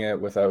using it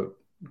without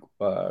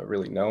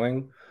really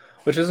knowing,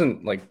 which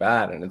isn't like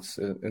bad in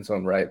its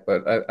own right,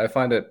 but I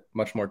find it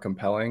much more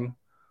compelling.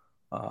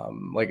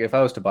 Like if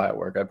I was to buy a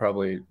work, I'd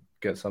probably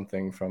get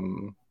something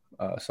from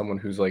someone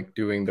who's like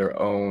doing their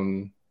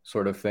own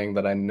sort of thing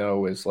that I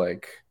know is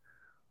like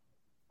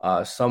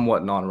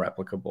somewhat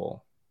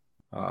non-replicable.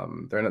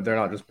 They're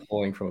not just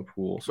pulling from a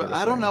pool. But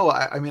I don't know.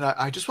 I mean,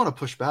 I just want to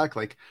push back.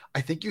 Like, I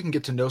think you can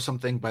get to know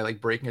something by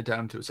like breaking it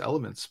down to its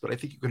elements, but I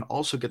think you can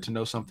also get to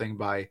know something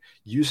by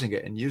using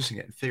it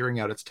and figuring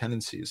out its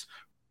tendencies.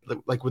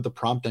 Like with the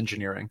prompt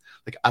engineering,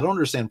 like I don't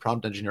understand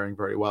prompt engineering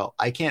very well.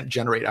 I can't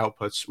generate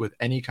outputs with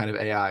any kind of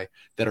AI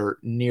that are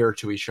near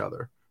to each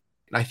other.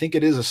 And I think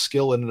it is a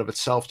skill in and of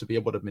itself to be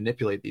able to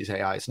manipulate these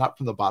AIs, not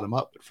from the bottom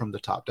up, but from the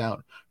top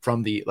down,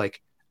 from the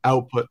like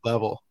output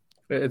level.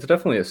 It's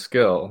definitely a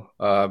skill,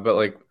 but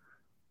like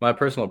my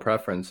personal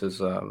preference is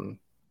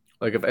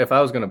like if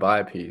I was going to buy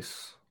a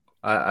piece,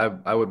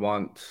 I would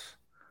want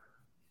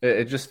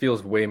it just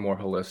feels way more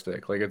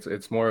holistic. Like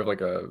it's more of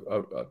like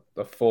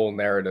a full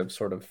narrative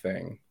sort of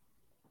thing.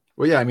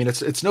 Well, yeah, I mean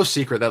it's no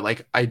secret that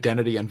like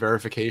identity and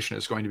verification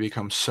is going to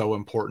become so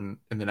important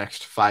in the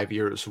next 5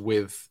 years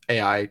with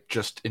AI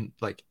just in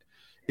like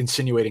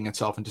insinuating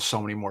itself into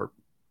so many more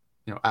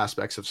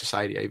aspects of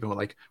society. Even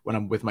when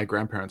I'm with my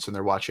grandparents and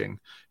they're watching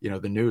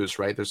the news,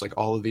 right, there's like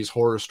all of these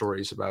horror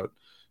stories about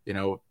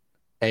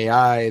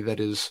AI that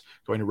is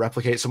going to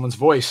replicate someone's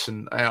voice.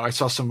 And I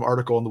saw some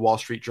article in the Wall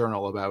Street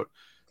Journal about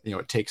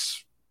it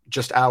takes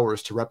just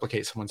hours to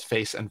replicate someone's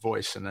face and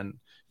voice, and then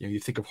you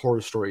think of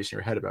horror stories in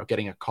your head about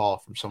getting a call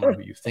from someone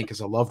who you think is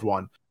a loved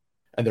one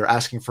and they're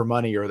asking for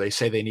money or they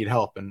say they need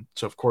help, and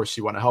so of course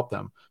you want to help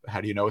them, but how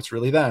do you know it's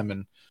really them?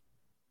 And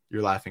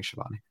you're laughing,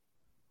 Shivani.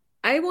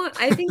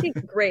 I think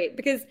it's great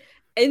because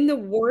in the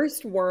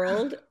worst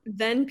world,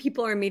 then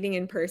people are meeting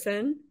in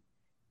person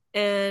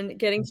and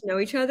getting to know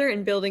each other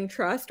and building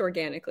trust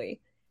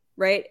organically,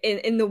 right?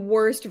 In the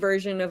worst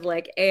version of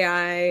like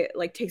AI,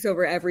 like takes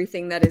over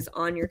everything that is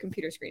on your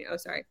computer screen. Oh,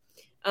 sorry.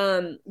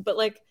 But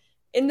like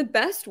in the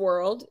best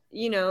world,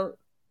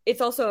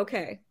 it's also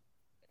okay.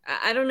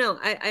 I don't know.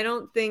 I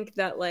don't think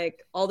that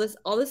like all this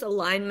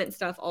alignment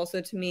stuff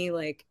also to me,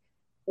 like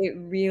it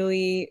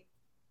really,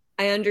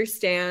 I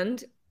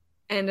understand.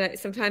 And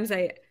sometimes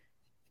I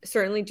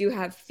certainly do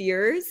have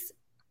fears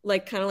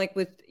like kind of like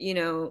with,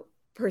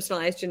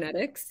 personalized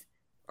genetics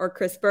or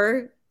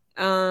CRISPR.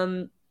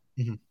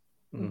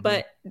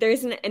 But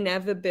there's an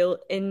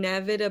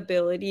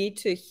inevitability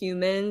to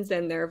humans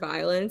and their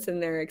violence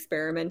and their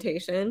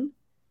experimentation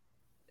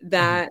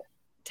that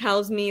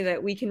tells me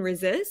that we can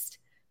resist.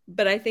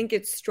 But I think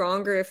it's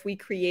stronger if we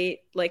create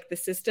like the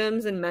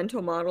systems and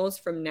mental models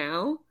from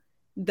now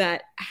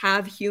that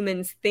have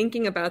humans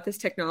thinking about this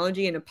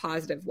technology in a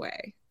positive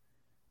way.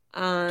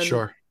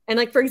 Sure. And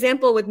like, for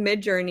example, with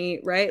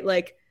Midjourney, right?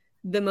 Like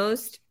the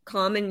most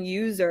common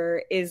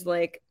user is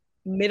like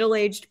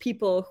middle-aged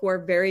people who are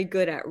very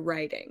good at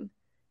writing,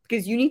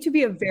 because you need to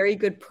be a very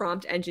good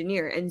prompt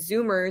engineer, and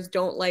Zoomers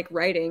don't like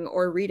writing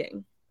or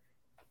reading.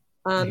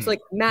 So like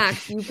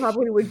Max, you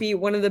probably would be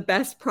one of the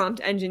best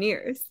prompt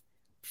engineers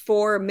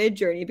for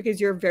Midjourney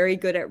because you're very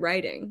good at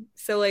writing.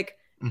 So like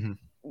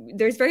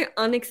there's very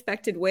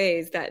unexpected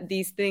ways that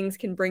these things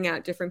can bring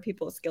out different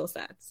people's skill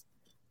sets.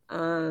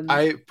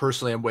 I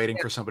personally am waiting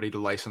for somebody to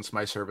license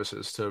my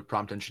services to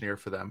prompt engineer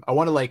for them. I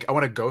want to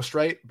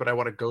ghostwrite, but I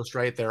want to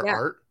ghostwrite their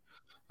art.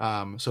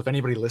 So if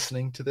anybody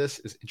listening to this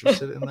is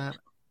interested in that,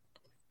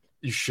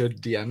 you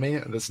should DM me.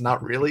 That's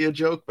not really a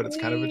joke, but it's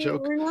kind of a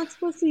joke. We're not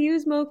supposed to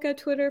use MOCA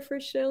Twitter for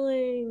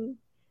shilling.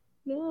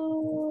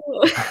 No.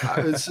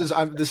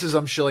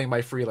 I'm shilling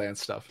my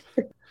freelance stuff.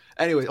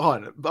 Anyway, hold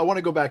on. I want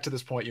to go back to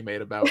this point you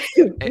made about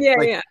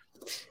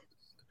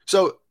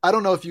So I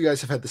don't know if you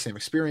guys have had the same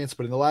experience,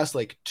 but in the last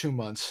 2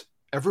 months,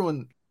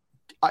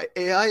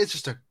 AI is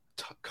just a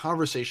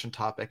conversation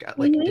topic at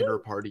dinner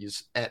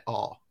parties at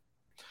all.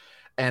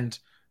 And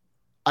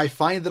I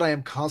find that I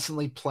am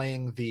constantly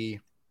playing the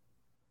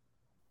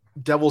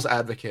devil's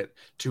advocate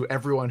to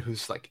everyone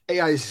who's like,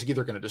 AI is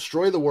either going to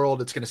destroy the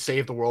world, it's going to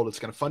save the world, it's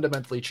going to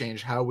fundamentally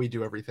change how we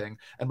do everything.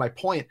 And my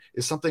point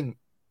is something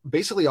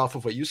basically off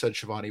of what you said,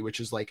 Shivani, which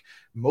is like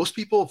most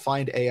people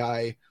find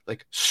AI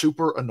like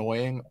super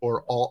annoying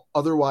or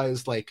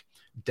otherwise like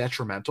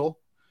detrimental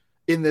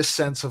in this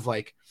sense of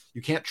like,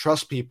 you can't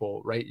trust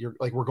people, right? You're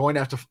like,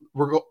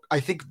 I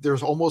think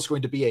there's almost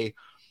going to be a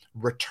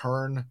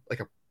return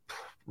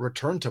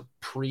to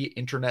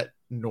pre-internet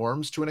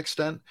norms to an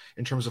extent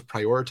in terms of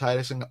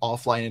prioritizing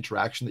offline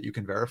interaction that you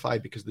can verify,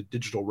 because the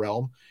digital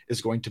realm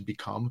is going to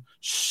become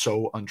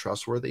so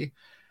untrustworthy.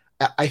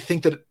 I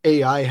think that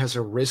AI has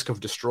a risk of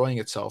destroying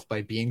itself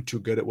by being too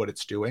good at what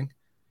it's doing.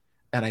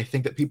 And I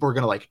think that people are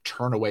going to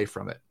turn away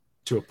from it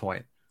to a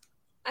point.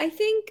 I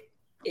think,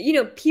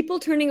 people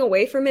turning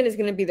away from it is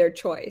going to be their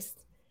choice.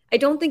 I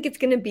don't think it's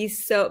going to be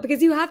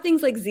because you have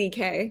things like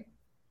ZK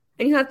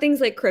and you have things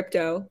like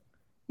crypto.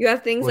 You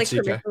have things What's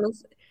like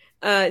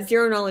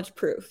zero knowledge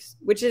proofs,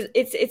 which is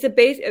it's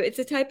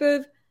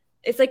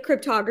like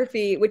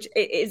cryptography, which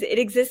it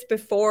exists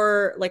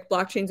before like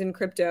blockchains and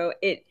crypto.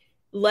 It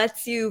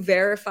lets you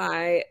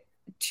verify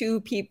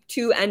two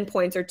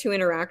endpoints or two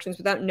interactions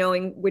without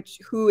knowing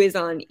who is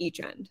on each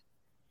end,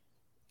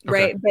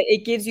 right? Okay. But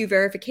it gives you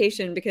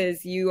verification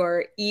because you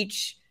are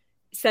each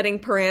setting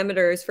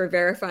parameters for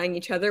verifying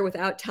each other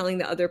without telling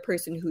the other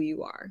person who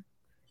you are.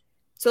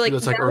 So like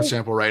it's like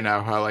Earthsample right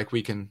now, how like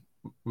we know that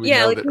we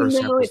know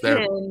Earthsample's it's there,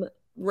 him,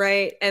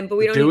 right? But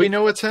we don't. Do we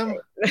know it's him?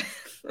 It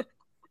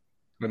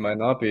might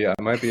not be. I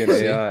might be an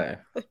AI.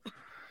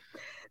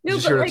 No,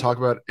 just here to talk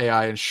about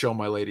AI and show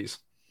my ladies.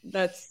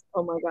 That's,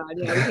 oh my God.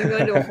 Yeah, we can go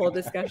into a whole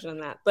discussion on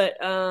that. But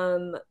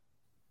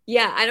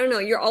yeah, I don't know.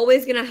 You're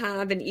always going to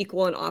have an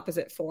equal and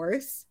opposite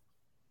force,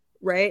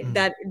 right?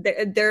 That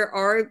there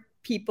are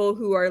people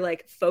who are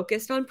like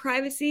focused on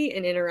privacy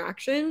and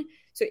interaction.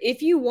 So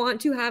if you want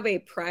to have a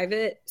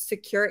private,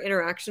 secure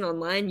interaction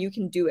online, you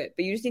can do it,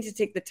 but you just need to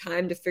take the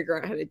time to figure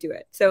out how to do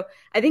it. So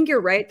I think you're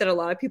right that a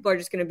lot of people are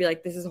just going to be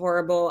like, this is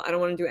horrible. I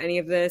don't want to do any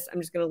of this. I'm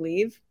just going to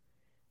leave.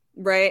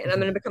 Right. And I'm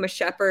going to become a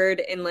shepherd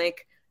in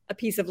like a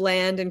piece of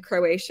land in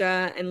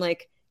Croatia and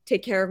like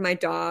take care of my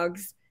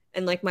dogs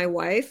and like my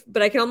wife.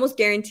 But I can almost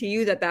guarantee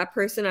you that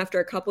person after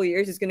a couple of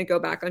years is going to go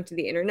back onto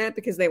the internet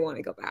because they want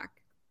to go back.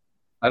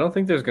 I don't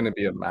think there's going to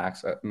be a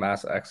mass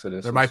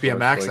exodus. There might be a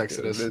max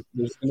exodus.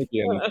 There's going to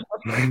be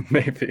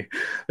maybe.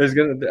 I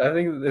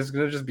think there's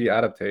going to just be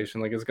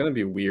adaptation. Like it's going to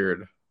be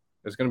weird.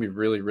 It's going to be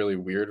really, really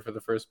weird for the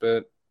first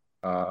bit.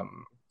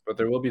 But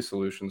there will be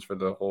solutions for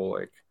the whole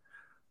like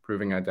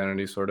proving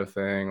identity sort of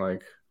thing,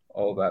 like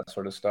all that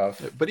sort of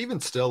stuff. But even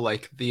still,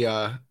 like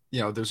the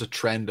there's a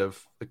trend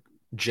of like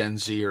Gen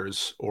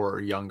Zers or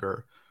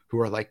younger who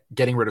are like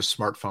getting rid of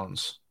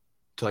smartphones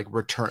to like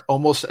return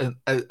almost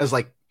as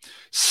like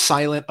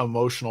silent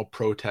emotional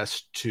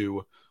protest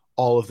to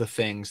all of the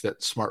things that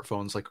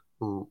smartphones like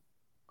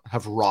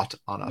have wrought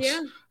on us.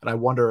 And I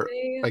wonder,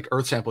 like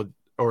Earthsample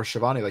or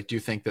Shivani, like, do you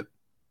think that,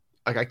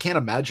 like, I can't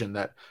imagine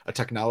that a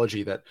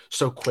technology that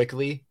so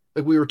quickly,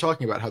 like we were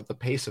talking about how the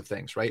pace of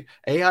things, right?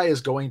 AI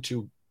is going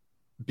to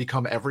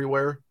become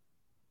everywhere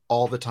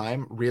all the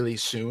time really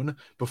soon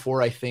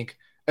before I think,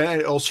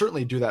 and it'll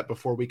certainly do that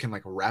before we can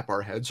like wrap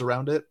our heads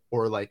around it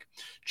or like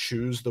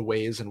choose the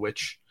ways in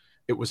which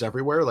it was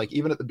everywhere. Like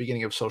even at the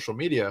beginning of social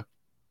media,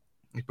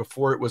 Like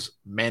before it was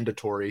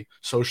mandatory,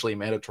 socially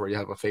mandatory to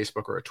have a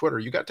Facebook or a Twitter,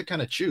 you got to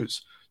kind of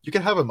choose. You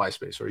can have a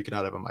MySpace or you can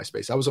not have a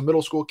MySpace. I was a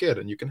middle school kid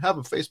and you can have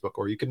a Facebook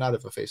or you can not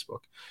have a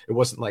Facebook. It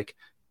wasn't like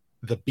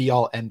the be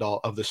all end all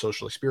of the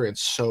social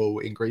experience so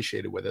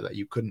ingratiated with it that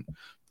you couldn't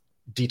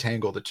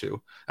detangle the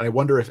two. And I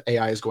wonder if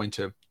AI is going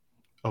to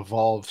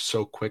evolve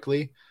so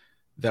quickly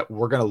that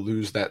we're going to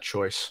lose that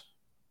choice.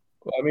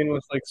 Well, I mean,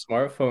 with like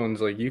smartphones,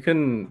 like you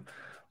can,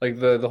 like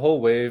the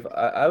whole wave.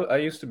 I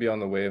used to be on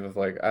the wave of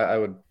like I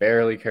would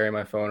barely carry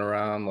my phone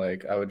around.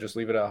 Like I would just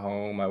leave it at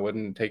home. I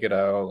wouldn't take it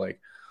out. Like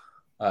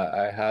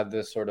I had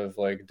this sort of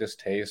like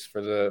distaste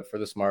for the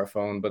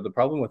smartphone. But the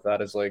problem with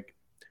that is like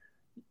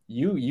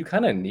you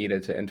kind of need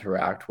it to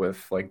interact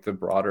with like the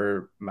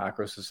broader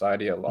macro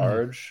society at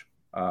large.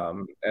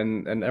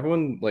 And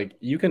everyone, like,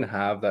 you can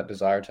have that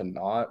desire to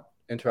not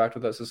interact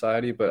with that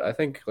society, but I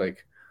think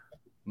like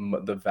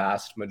the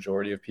vast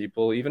majority of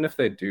people, even if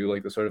they do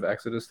like the sort of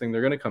exodus thing,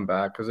 they're going to come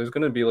back because there's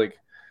going to be like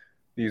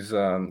these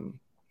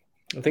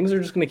things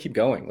are just going to keep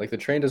going. Like the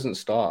train doesn't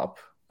stop,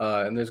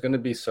 and there's going to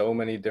be so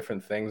many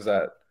different things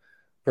that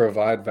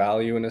provide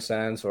value in a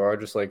sense or are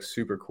just like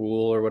super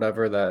cool or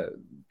whatever that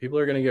people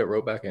are going to get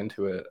roped back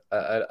into it.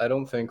 I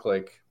don't think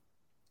like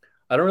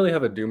I don't really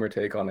have a doomer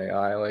take on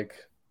AI. Like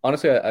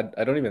honestly,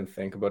 I don't even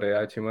think about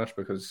AI too much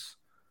because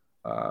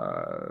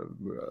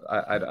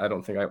I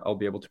don't think I'll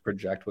be able to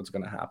project what's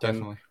going to happen.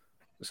 Definitely.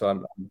 So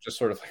I'm just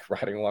sort of like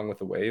riding along with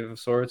the wave of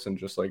sorts and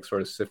just like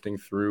sort of sifting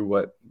through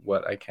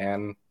what I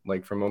can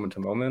like from moment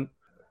to moment.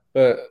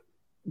 But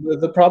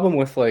the problem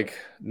with like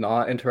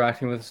not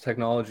interacting with this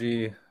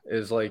technology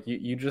is like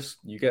you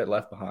get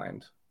left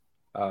behind,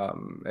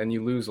 and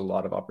you lose a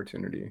lot of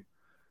opportunity.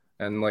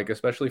 And like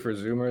especially for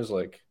Zoomers,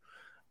 like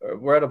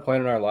we're at a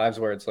point in our lives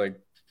where it's like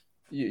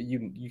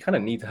you kind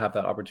of need to have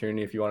that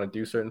opportunity if you want to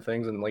do certain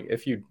things, and like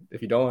if you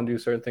don't want to do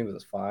certain things,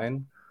 that's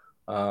fine.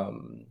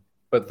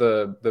 But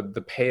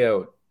the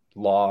payout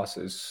loss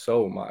is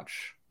so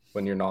much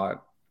when you're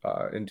not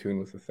in tune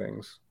with the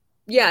things.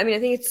 Yeah, I mean, I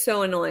think it's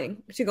so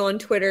annoying to go on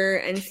Twitter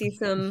and see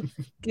some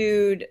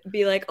dude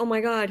be like, "Oh my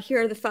God,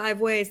 here are the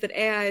 5 ways that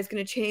AI is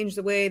going to change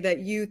the way that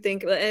you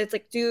think." And it's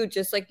like, dude,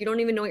 just like you don't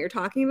even know what you're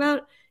talking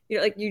about. You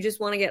know, like you just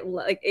want to get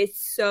like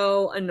it's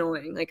so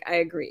annoying. Like I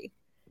agree,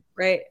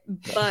 right?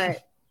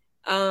 But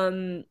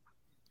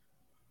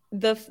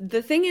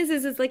the thing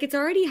is like it's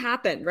already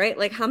happened, right?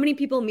 Like how many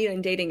people meet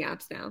on dating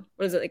apps now?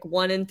 What is it, like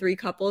 1 in 3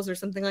 couples or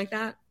something like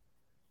that?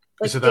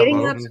 Like dating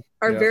apps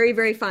are very,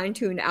 very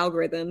fine-tuned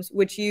algorithms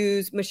which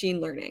use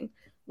machine learning.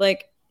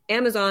 Like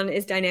Amazon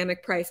is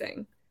dynamic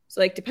pricing.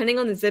 So like depending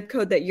on the zip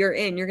code that you're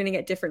in, you're going to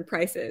get different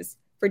prices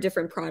for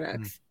different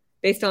products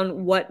based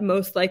on what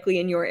most likely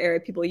in your area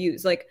people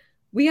use. Like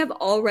we have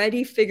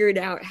already figured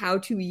out how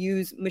to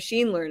use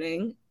machine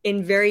learning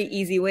in very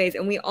easy ways,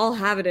 and we all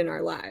have it in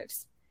our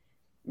lives,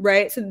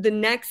 right? So the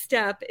next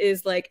step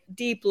is like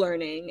deep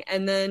learning,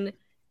 and then,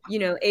 you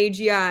know,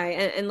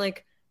 AGI, and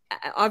like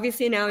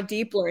obviously now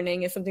deep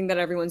learning is something that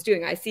everyone's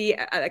doing. I see,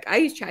 like I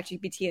use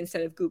ChatGPT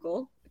instead of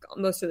Google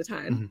most of the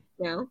time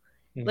now.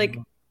 Like,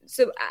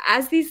 so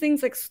as these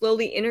things like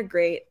slowly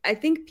integrate, I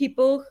think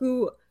people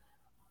who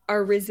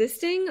are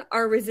resisting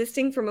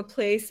from a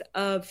place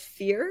of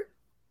fear,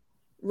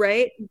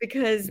 right?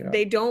 Because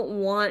they don't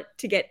want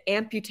to get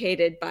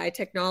amputated by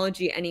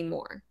technology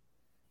anymore.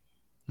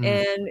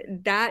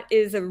 And that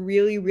is a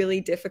really,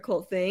 really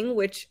difficult thing,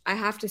 which I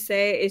have to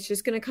say, it's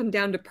just going to come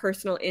down to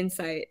personal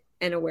insight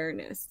and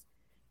awareness.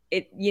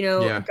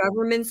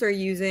 Governments are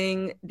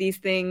using these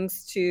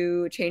things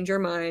to change your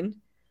mind.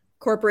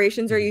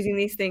 Corporations are using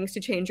these things to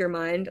change your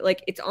mind.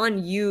 Like it's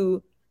on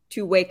you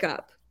to wake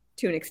up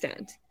to an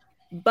extent.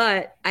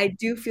 But I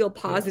do feel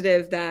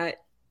positive that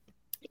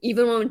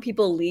even when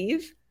people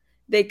leave,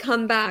 they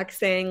come back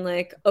saying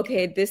like,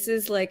 okay, this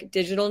is like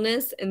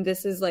digitalness and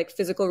this is like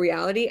physical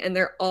reality, and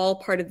they're all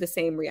part of the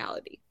same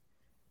reality.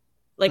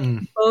 Like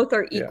both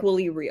are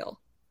equally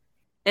real.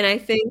 And I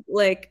think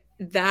like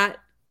that,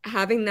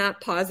 having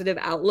that positive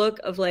outlook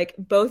of like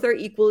both are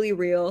equally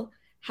real,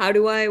 how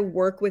do I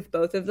work with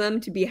both of them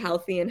to be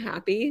healthy and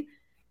happy?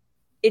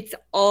 It's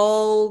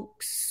all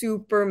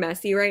super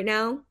messy right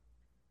now,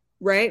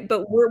 right?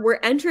 But we're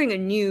entering a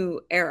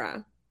new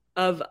era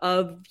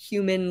of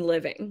human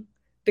living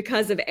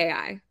because of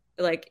AI.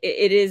 Like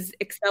it is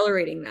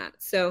accelerating that.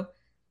 So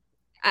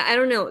I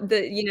don't know.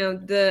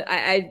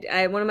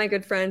 One of my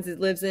good friends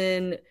lives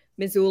in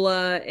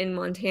Missoula in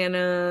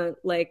Montana,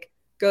 like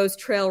goes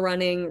trail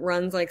running,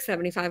 runs like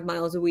 75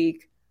 miles a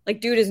week.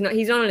 Like dude he's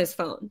not on his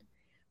phone,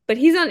 but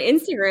he's on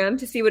Instagram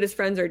to see what his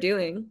friends are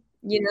doing.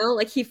 You know,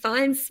 like he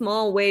finds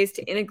small ways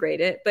to integrate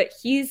it, but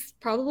he's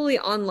probably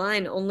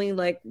online only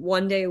like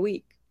 1 day a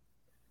week.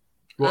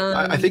 Well,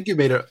 I think you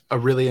made a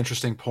really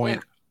interesting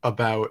point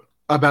about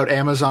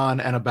Amazon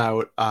and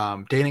about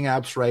dating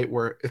apps, right?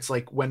 Where it's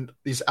like when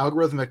this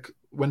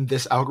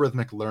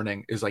algorithmic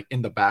learning is like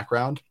in the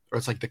background, or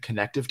it's like the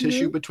connective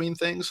tissue between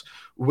things,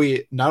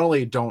 we not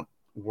only don't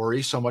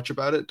worry so much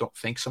about it, don't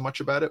think so much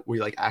about it. We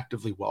like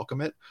actively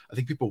welcome it. I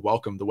think people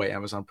welcome the way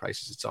Amazon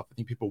prices itself. I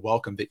think people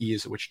welcome the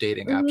ease at which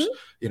dating apps,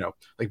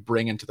 like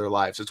bring into their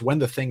lives. It's when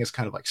the thing is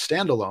kind of like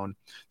standalone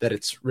that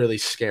it's really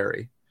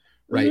scary,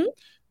 right?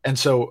 And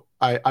so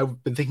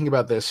I've been thinking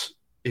about this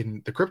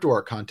in the crypto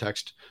art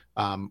context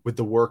with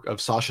the work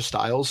of Sasha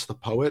Stiles, the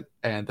poet,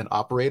 and then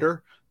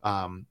Operator,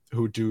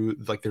 who do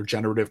like their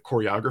generative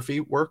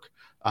choreography work,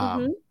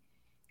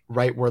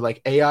 right? Where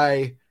like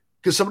AI,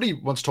 because somebody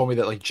once told me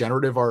that like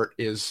generative art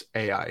is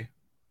AI,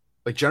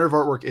 like generative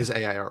artwork is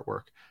AI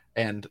artwork,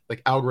 and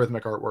like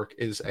algorithmic artwork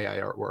is AI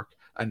artwork.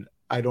 And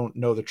I don't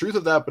know the truth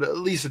of that, but at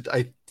least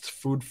it's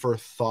food for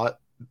thought,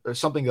 or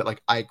something that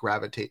like I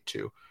gravitate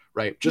to,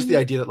 right? Just the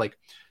idea that like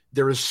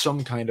there is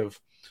some kind of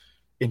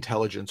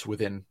intelligence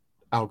within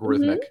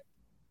algorithmic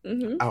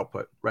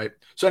output, right?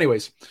 So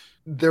anyways,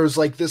 there's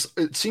like this,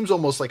 it seems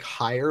almost like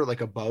higher,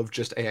 like above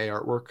just AI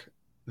artwork,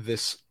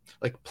 this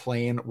like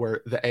plane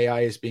where the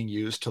AI is being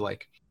used to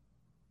like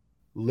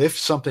lift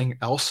something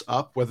else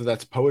up, whether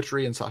that's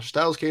poetry in Sasha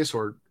Stiles' case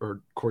or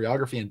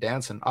choreography and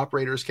dance in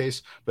Operator's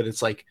case, but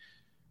it's like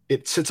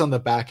it sits on the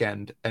back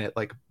end and it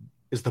like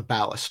is the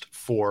ballast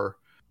for,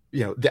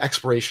 the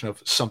exploration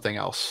of something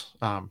else.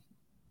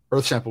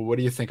 Earthsample, what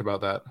do you think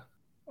about that?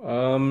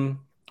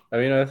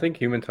 I think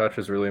human touch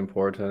is really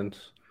important.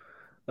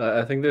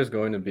 I think there's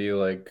going to be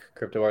like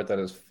crypto art that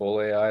is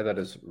full AI that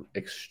is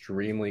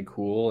extremely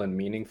cool and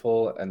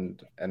meaningful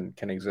and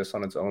can exist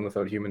on its own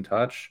without human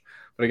touch.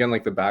 But again,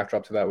 like the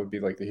backdrop to that would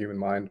be like the human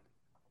mind.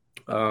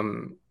 I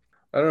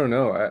don't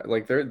know.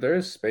 Like there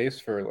is space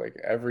for like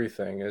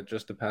everything. It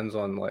just depends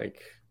on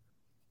like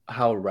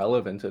how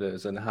relevant it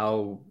is and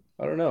how,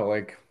 I don't know,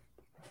 like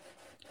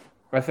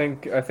I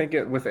think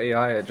it with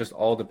AI it just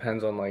all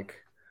depends on like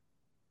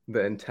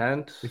the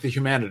intent, like the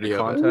humanity the of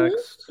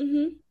context.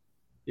 it.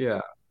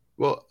 Yeah.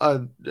 Well,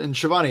 and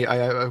Shivani, I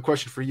have a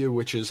question for you,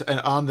 which is, and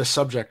on the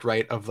subject,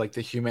 right, of like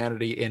the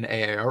humanity in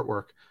AI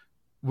artwork,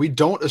 we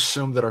don't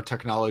assume that our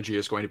technology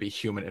is going to be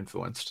human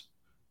influenced,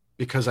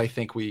 because I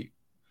think we're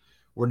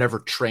never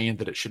trained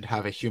that it should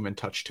have a human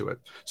touch to it.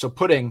 So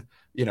putting,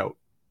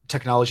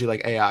 technology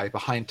like AI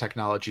behind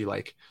technology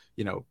like,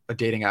 a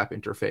dating app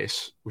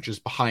interface, which is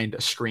behind a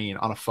screen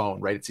on a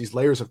phone, right? It's these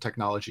layers of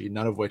technology,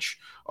 none of which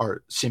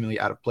are seemingly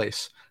out of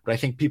place. But I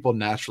think people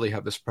naturally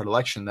have this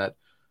predilection that,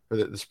 or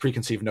this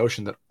preconceived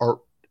notion that art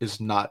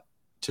is not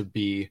to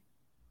be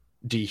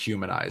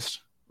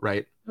dehumanized,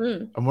 right?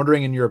 I'm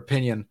wondering, in your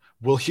opinion,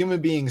 will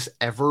human beings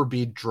ever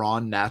be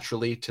drawn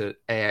naturally to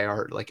AI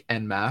art like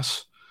en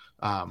masse?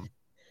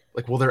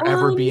 Like, will there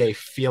ever be a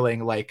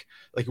feeling like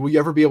will you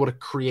ever be able to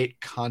create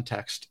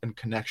context and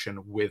connection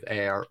with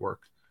AI artwork?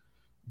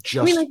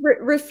 Just like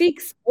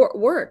Rafiq's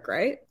work,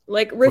 right?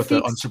 Like with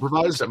the Rafiq's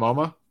unsupervised at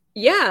MoMA?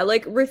 Yeah,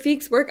 like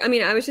Rafiq's work. I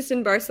mean, I was just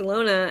in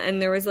Barcelona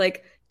and there was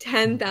like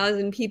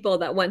 10,000 people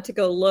that went to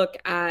go look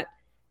at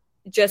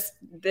just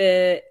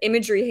the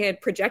imagery he had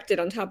projected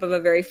on top of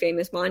a very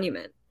famous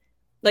monument.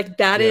 Like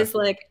that is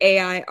like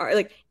AI art.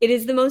 Like it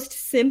is the most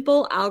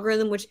simple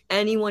algorithm which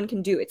anyone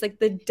can do. It's like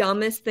the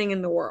dumbest thing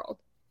in the world.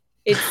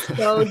 It's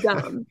so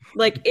dumb.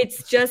 Like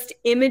it's just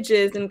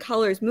images and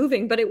colors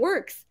moving, but it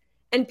works.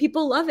 And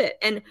people love it.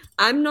 And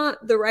I'm not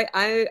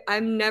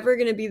I'm never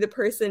going to be the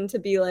person to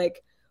be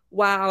like,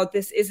 wow,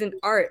 this isn't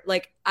art.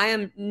 Like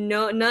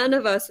none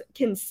of us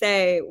can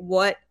say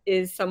what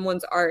is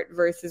someone's art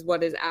versus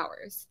what is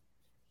ours.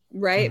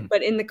 Right.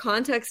 But in the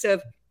context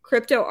of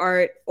crypto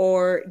art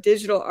or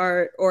digital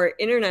art or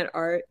internet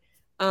art,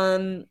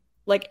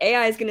 like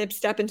AI is going to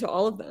step into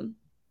all of them.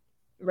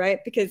 Right.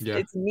 Because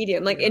it's a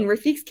medium. Like in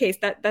Rafiq's case,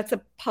 that's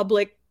a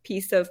public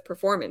piece of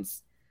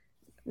performance.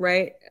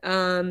 Right.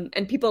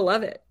 And people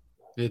love it.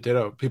 Yeah,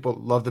 ditto. People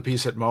love the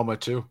piece at MoMA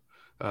too.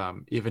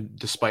 Even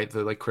despite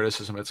the like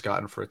criticism it's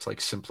gotten for its like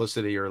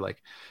simplicity or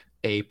like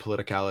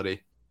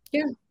apoliticality.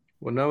 Yeah.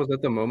 When I was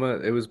at the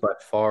MoMA, it was by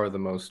far the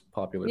most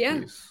popular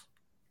piece.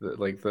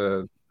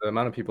 The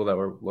amount of people that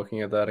were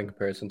looking at that in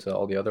comparison to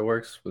all the other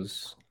works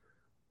was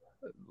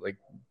like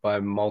by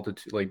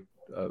multitude, like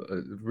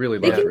really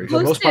large.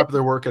 The most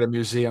popular work at a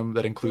museum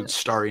that includes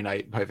Starry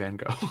Night by Van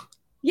Gogh.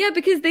 Yeah,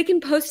 because they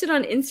can post it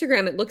on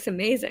Instagram. It looks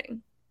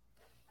amazing.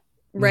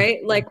 Right?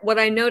 Like what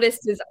I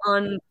noticed is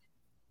on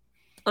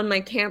my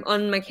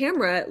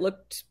camera, it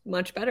looked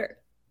much better.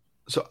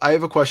 So I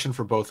have a question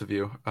for both of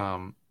you.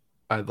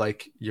 I'd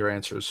like your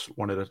answers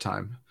one at a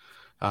time,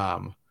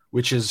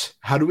 which is,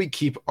 how do we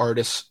keep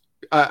artists,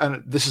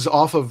 and this is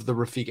off of the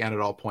Rafiq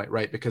Anadol point,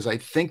 right? Because I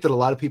think that a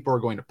lot of people are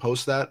going to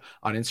post that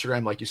on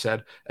Instagram, like you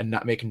said, and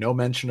not make no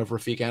mention of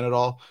Rafiq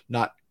Anadol,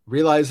 not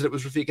realize that it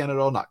was Rafiq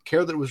Anadol, not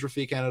care that it was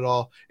Rafiq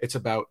Anadol. It's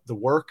about the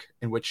work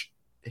in which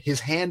his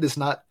hand is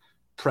not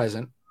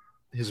present.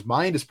 His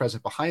mind is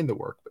present behind the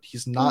work, but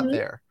he's not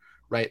there,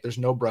 right? There's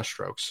no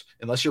brushstrokes.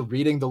 Unless you're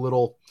reading the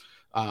little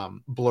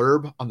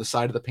blurb on the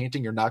side of the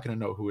painting, you're not going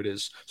to know who it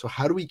is. So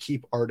how do we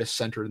keep artists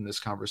centered in this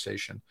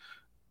conversation,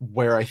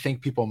 where I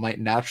think people might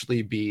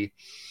naturally be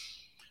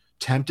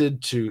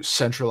tempted to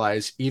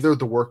centralize either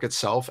the work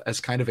itself as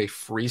kind of a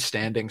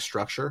freestanding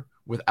structure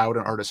without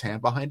an artist's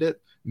hand behind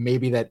it,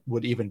 maybe that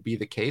would even be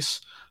the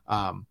case.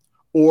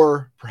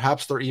 Or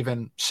perhaps they're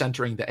even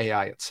centering the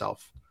AI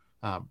itself.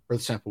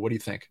 Earthsample, what do you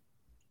think?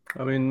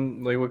 I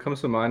mean, like what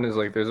comes to mind is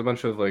like there's a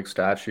bunch of like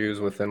statues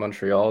within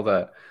Montreal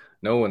that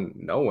no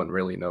one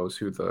really knows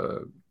who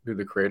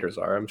the creators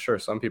are. I'm sure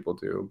some people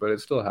do, but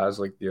it still has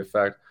like the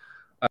effect.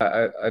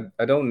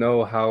 I don't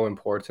know how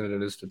important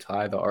it is to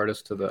tie the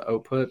artist to the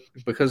output,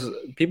 because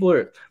people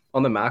are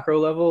on the macro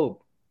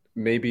level,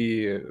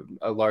 maybe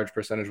a large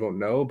percentage won't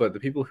know, but the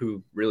people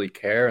who really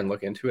care and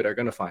look into it are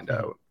going to find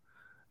out.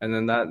 And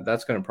then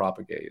that's going to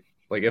propagate.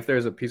 Like if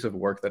there's a piece of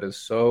work that is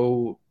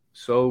so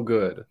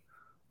good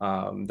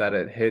that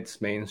it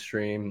hits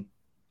mainstream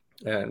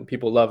and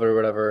people love it or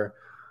whatever,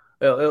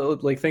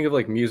 like think of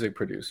like music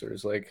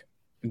producers. Like,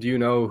 do you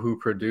know who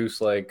produced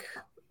like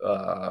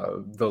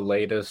the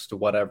latest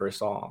whatever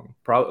song?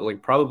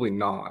 Probably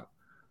not.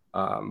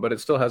 But it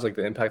still has like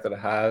the impact that it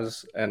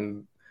has,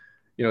 and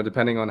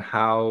depending on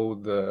how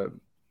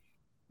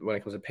when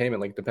it comes to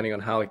payment, like depending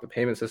on how like the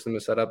payment system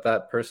is set up,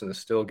 that person is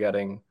still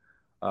getting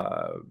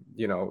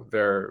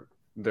their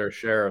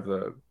share of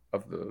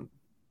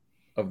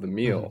the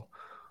meal.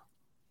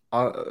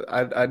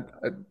 I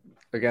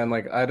again,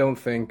 like I don't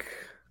think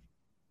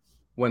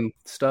when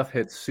stuff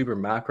hits super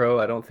macro,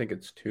 I don't think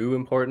it's too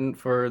important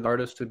for the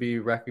artist to be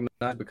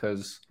recognized,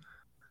 because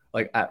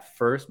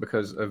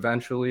because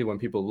eventually when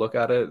people look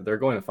at it, they're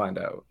going to find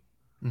out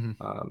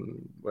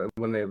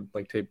when they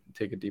like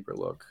take a deeper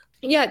look.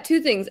 Yeah,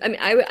 two things. I mean,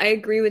 I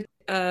agree with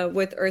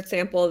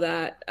Earthsample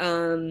that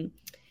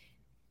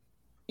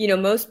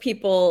most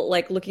people,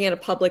 like looking at a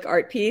public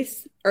art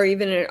piece or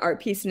even an art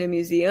piece in a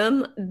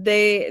museum,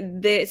 they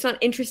it's not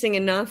interesting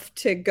enough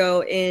to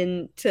go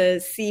in to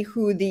see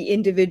who the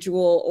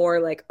individual or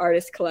like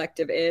artist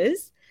collective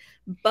is.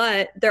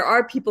 But there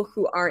are people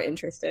who are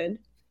interested,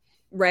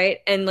 right?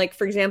 And like,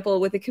 for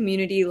example, with a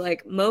community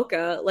like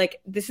MOCA,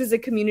 like this is a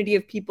community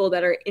of people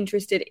that are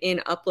interested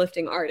in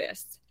uplifting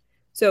artists.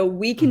 So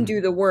we can do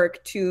the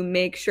work to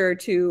make sure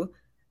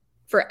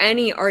for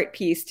any art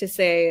piece to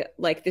say,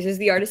 like, this is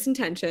the artist's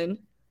intention.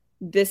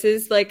 This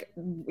is like,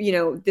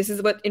 this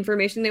is what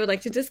information they would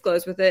like to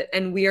disclose with it.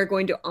 And we are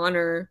going to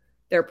honor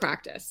their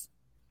practice.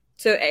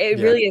 So it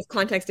really is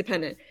context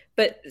dependent.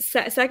 But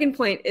second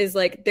point is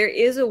like, there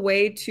is a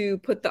way to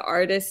put the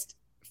artist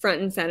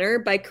front and center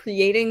by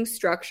creating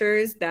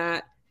structures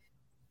that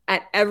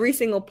at every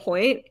single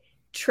point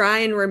try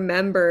and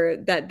remember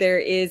that there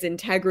is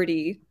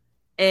integrity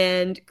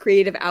and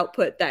creative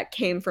output that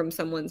came from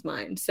someone's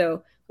mind.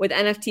 So with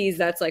NFTs,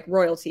 that's like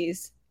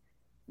royalties,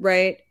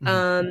 right?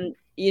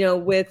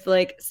 With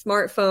like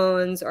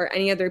smartphones or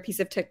any other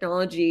piece of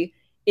technology,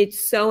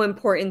 it's so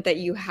important that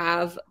you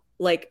have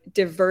like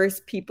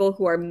diverse people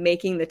who are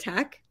making the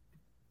tech,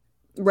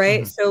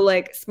 right? So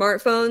like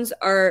smartphones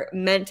are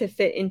meant to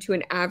fit into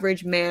an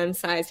average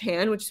man-sized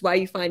hand, which is why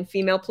you find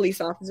female police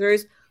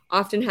officers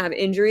often have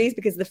injuries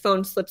because the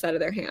phone slips out of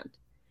their hand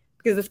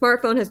because the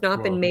smartphone has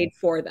not been made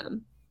for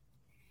them.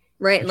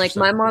 Right. And like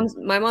my mom's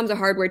a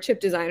hardware chip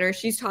designer.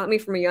 She's taught me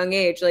from a young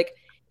age, like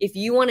if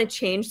you want to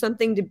change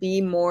something to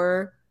be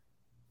more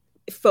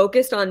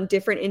focused on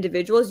different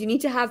individuals, you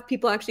need to have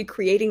people actually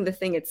creating the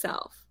thing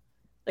itself.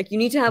 Like you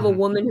need to have a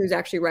woman who's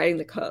actually writing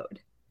the code,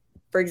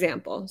 for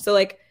example. So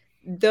like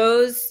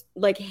those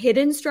like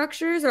hidden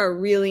structures are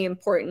really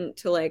important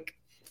to like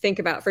think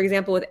about. For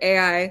example, with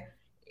AI,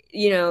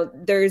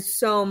 there's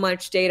so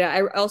much data.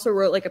 I also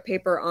wrote like a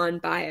paper on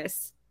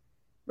bias,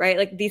 right?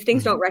 Like these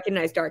things don't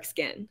recognize dark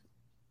skin.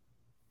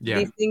 Yeah.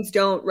 These things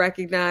don't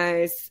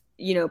recognize,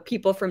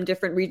 people from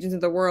different regions of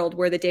the world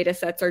where the data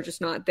sets are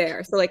just not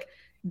there. So like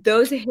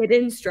those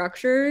hidden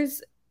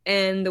structures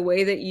and the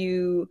way that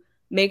you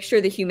make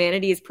sure the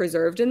humanity is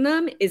preserved in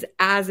them is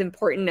as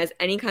important as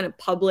any kind of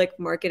public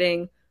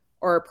marketing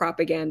or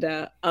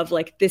propaganda of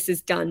like, this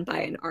is done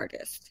by an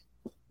artist,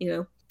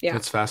 Yeah.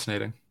 That's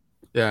fascinating.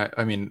 Yeah.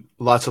 I mean,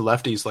 lots of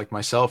lefties like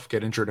myself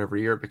get injured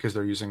every year because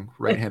they're using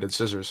right-handed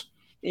scissors.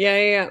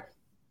 Yeah.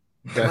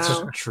 That's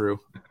just true.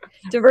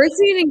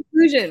 Diversity and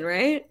inclusion,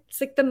 right?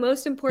 It's like the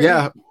most important.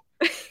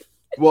 Yeah.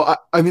 Well,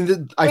 I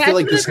mean, I feel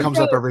like this comes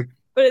up every.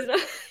 But it's not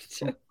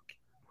a joke.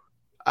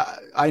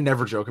 I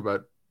never joke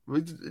about.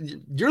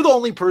 You're the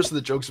only person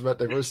that jokes about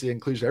diversity and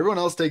inclusion. Everyone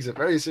else takes it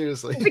very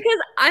seriously. Because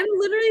I'm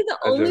literally the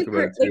only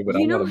person. Like,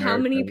 you know how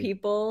many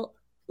people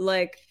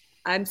like?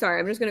 I'm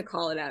sorry. I'm just going to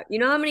call it out. You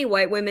know how many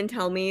white women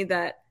tell me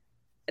that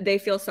they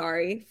feel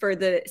sorry for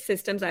the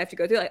systems I have to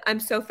go through? Like,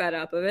 I'm so fed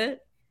up of it.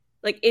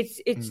 Like it's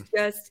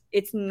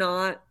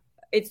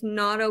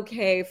not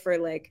okay for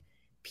like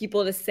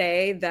people to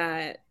say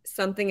that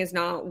something is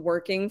not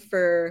working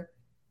for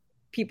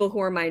people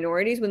who are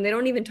minorities when they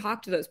don't even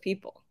talk to those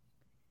people.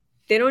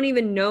 They don't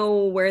even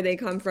know where they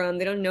come from.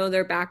 They don't know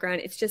their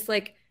background. It's just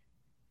like,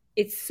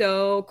 it's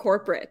so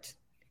corporate.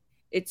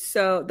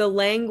 The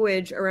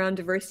language around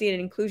diversity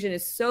and inclusion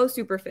is so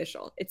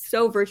superficial. It's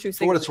so virtue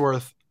signaling. For what it's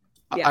worth,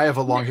 I have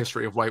a long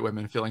history of white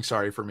women feeling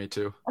sorry for me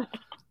too.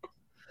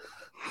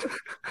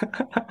 How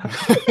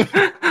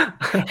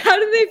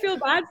do they feel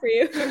bad for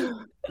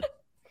you?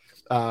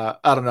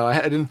 I don't know.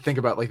 I didn't think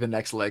about like the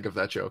next leg of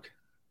that joke.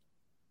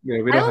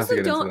 Yeah, we don't have to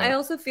get into that. I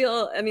also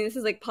feel, I mean, this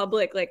is like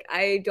public. Like,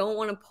 I don't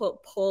want to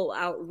pull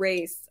out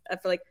race. I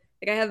feel like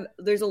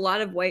there's a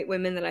lot of white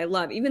women that I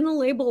love. Even the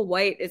label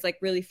white is like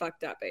really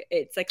fucked up.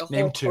 It's like a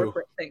whole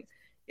corporate thing.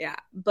 Yeah,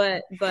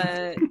 but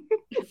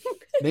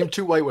name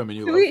 2 white women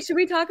you love. Should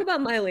we talk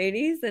about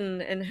Miladies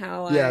and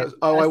how? Yeah.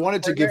 I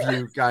wanted to give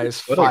you guys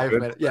 5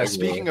 minutes. Yeah.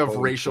 Speaking of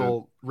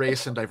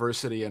race and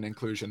diversity and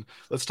inclusion,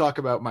 let's talk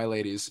about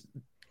Miladies.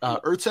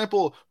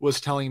 Earthsample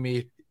was telling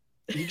me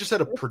he just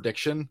had a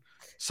prediction,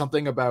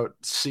 something about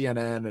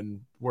CNN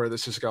and where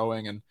this is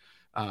going, and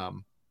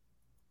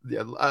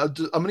yeah, I'm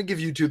going to give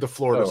you 2 the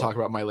floor to talk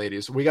about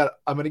Miladies.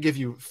 I'm going to give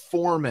you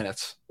 4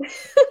 minutes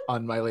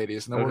on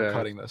Miladies, and then we're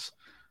cutting this.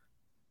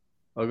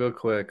 I'll go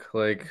quick.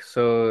 Like,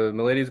 so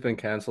Milady's been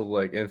canceled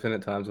like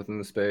infinite times within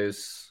the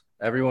space.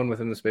 Everyone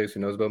within the space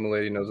who knows about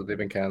Milady knows that they've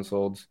been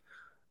canceled.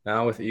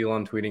 Now with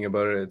Elon tweeting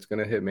about it, it's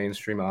going to hit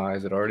mainstream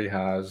eyes. It already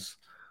has.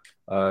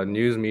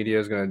 News media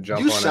is going to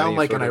jump on it. You sound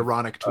like an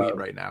ironic tweet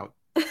right now.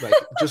 Like,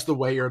 just the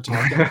way you're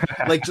talking.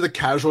 Like, to the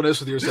casualness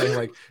with you're saying,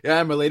 like,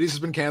 yeah, Miladys has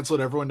been canceled.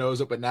 Everyone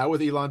knows it. But now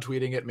with Elon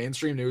tweeting it,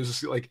 mainstream news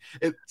is like,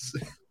 it's...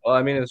 Well,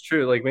 I mean, it's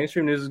true. Like,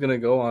 mainstream news is going to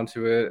go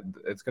onto it.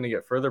 It's going to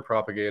get further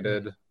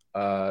propagated.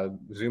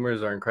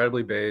 Zoomers are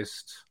incredibly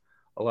based.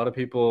 A lot of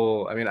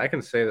people, I mean, I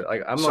can say that,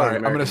 like, I'm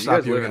going to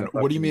stop you again.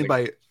 What do you mean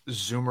by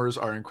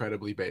Zoomers are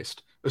incredibly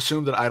based?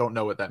 Assume that I don't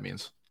know what that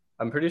means.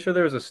 I'm pretty sure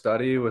there was a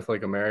study with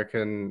like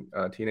American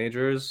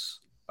teenagers,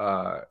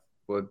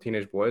 with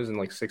teenage boys, and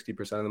like 60%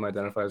 of them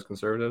identify as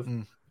conservative.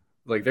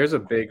 Like, there's a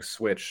big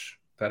switch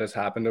that has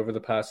happened over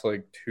the past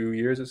like 2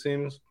 years, it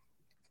seems.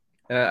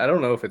 And I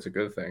don't know if it's a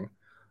good thing.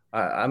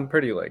 I'm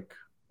pretty like,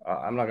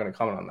 I'm not going to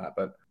comment on that,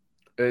 but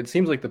it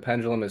seems like the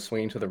pendulum is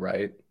swinging to the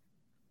right,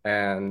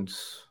 and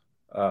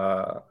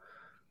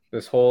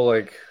this whole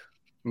like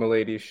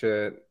Milady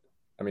shit,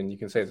 I mean, you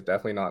can say it's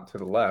definitely not to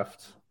the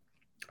left.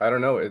 I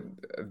don't know.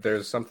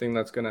 There's something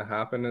that's going to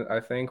happen,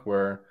 I think,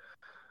 where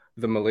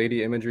the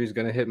Milady imagery is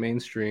going to hit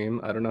mainstream.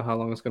 I don't know how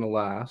long it's going to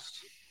last,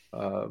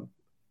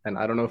 and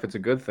I don't know if it's a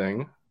good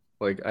thing.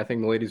 Like, I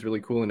think Milady's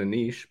really cool in a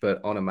niche, but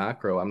on a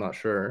macro, I'm not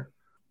sure.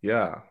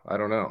 Yeah, I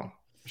don't know.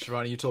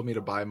 Shivani, you told me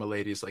to buy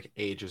Miladys like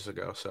ages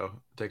ago, so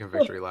take a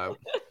victory lap.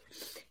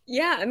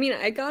 Yeah, I mean,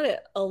 I got it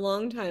a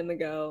long time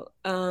ago.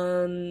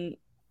 I'm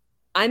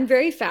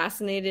very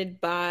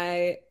fascinated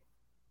by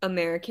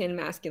American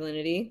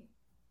masculinity,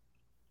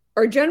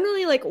 or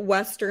generally like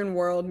Western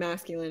world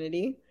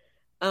masculinity.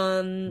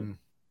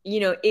 You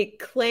know, it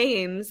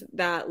claims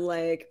that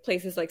like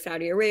places like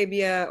Saudi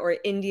Arabia or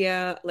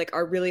India like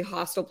are really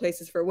hostile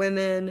places for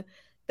women,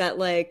 that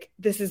like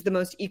this is the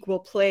most equal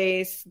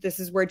place, this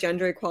is where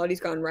gender equality's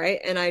gone right.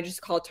 And I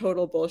just call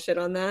total bullshit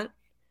on that,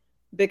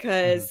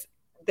 because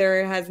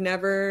there has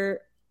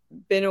never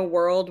been a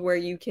world where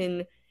you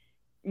can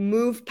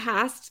move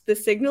past the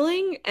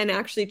signaling and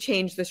actually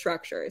change the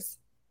structures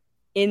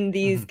in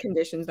these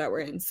conditions that we're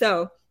in.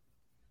 So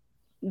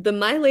the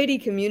Milady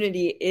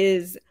community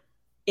is,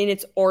 in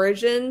its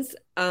origins,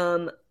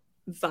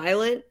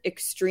 violent,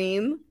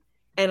 extreme,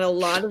 and a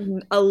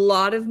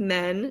lot of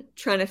men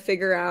trying to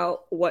figure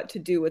out what to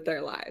do with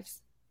their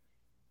lives.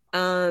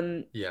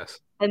 Yes.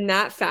 And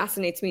that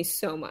fascinates me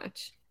so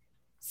much.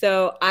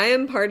 So I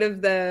am part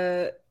of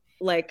the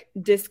like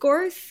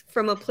discourse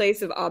from a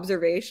place of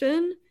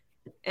observation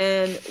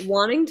and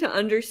wanting to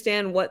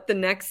understand what the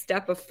next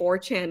step of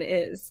 4chan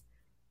is,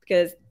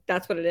 because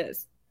that's what it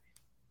is.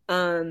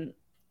 And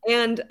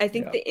I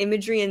think the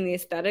imagery and the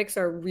aesthetics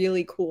are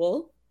really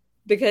cool,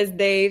 because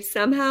they've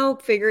somehow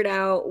figured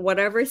out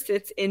whatever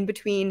sits in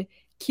between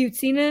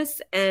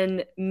cutesiness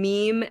and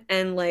meme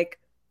and like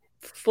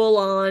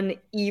full-on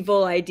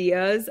evil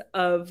ideas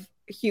of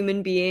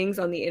human beings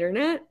on the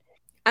internet.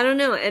 I don't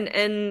know.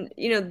 And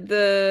you know,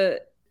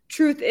 the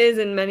truth is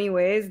in many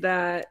ways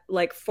that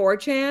like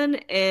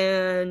 4chan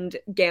and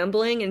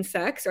gambling and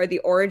sex are the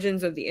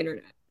origins of the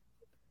internet.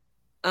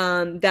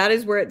 That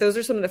is where, those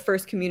are some of the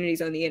first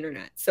communities on the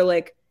internet. So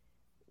like,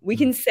 we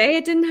can say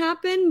it didn't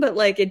happen, but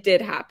like it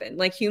did happen.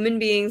 Like, human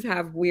beings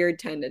have weird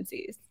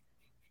tendencies.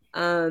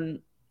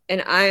 And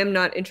I am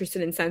not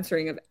interested in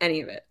censoring of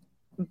any of it,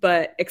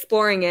 but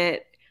exploring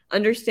it,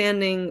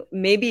 understanding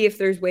maybe if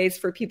there's ways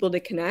for people to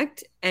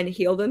connect and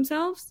heal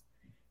themselves,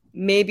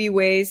 maybe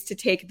ways to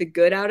take the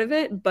good out of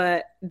it.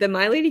 But the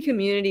Milady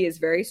community is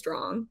very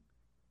strong,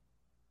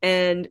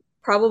 and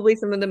probably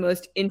some of the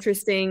most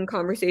interesting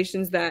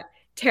conversations that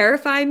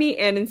terrify me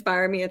and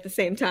inspire me at the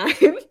same time.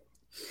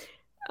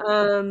 Yeah,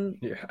 and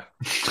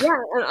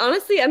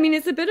honestly, I mean,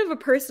 it's a bit of a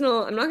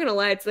personal, I'm not gonna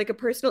lie, it's like a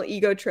personal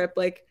ego trip.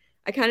 Like,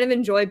 I kind of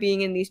enjoy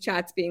being in these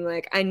chats being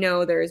like, I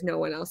know there is no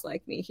one else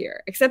like me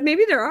here, except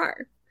maybe there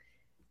are,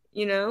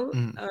 you know.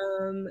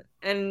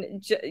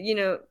 You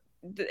know,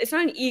 it's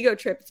not an ego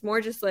trip, it's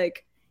more just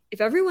like, if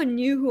everyone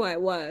knew who I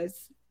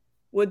was,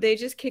 would they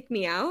just kick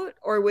me out,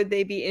 or would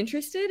they be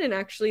interested and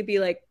actually be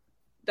like,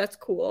 that's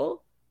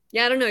cool?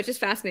 Yeah, I don't know. It just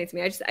fascinates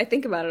me. I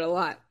think about it a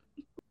lot.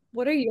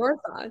 What are your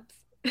thoughts?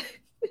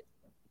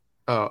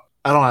 Oh,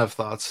 I don't have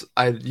thoughts.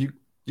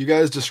 You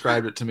guys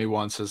described it to me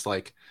once as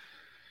like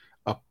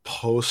a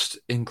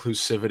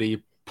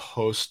post-inclusivity,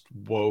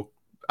 post-woke.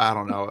 I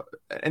don't know.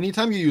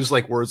 Anytime you use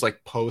like words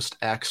like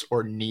post-X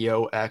or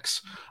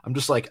neo-X, I'm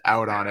just like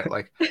out on it.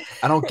 Like,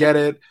 I don't get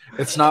it.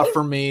 It's not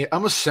for me.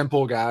 I'm a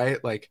simple guy.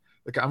 Like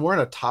I'm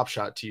wearing a Top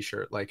Shot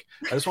t-shirt. Like,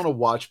 I just want to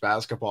watch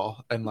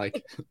basketball and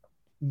like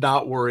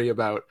not worry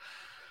about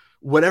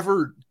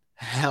whatever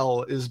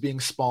hell is being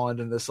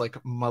spawned in this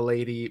like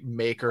Milady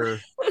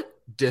Maker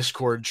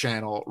Discord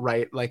channel,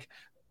 right? Like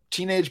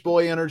teenage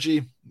boy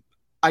energy.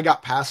 I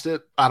got past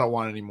it. I don't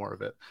want any more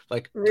of it.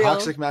 Like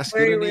toxic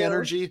masculinity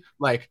energy.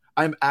 Like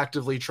I'm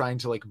actively trying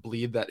to like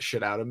bleed that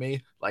shit out of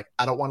me. Like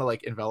I don't want to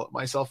like envelop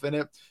myself in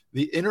it.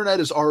 The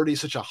internet is already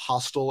such a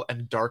hostile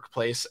and dark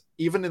place.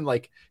 Even in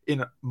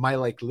my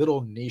like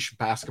little niche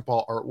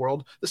basketball art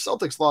world, the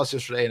Celtics lost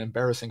yesterday in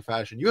embarrassing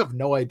fashion. You have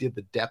no idea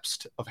the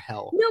depths of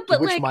hell to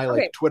which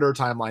my Twitter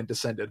timeline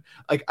descended.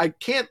 Like I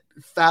can't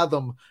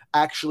fathom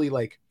actually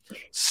like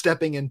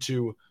stepping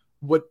into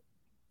what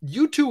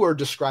you two are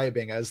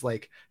describing as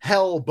like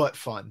hell but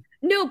fun.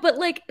 No, but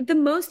like the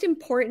most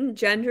important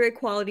gender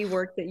equality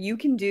work that you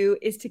can do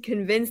is to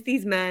convince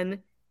these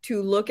men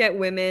to look at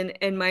women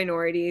and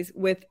minorities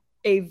with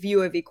a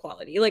view of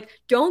equality. Like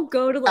don't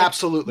go to like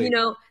absolutely,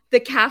 the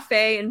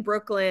cafe in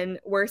Brooklyn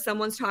where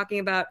someone's talking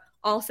about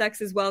all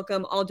sex is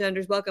welcome, all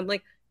genders welcome.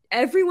 Like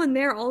everyone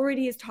there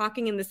already is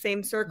talking in the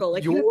same circle.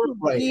 Like you have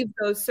to leave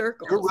those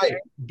circles. You're right.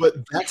 But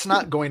that's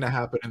not going to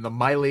happen in the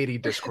My Lady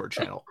Discord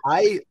channel.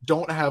 I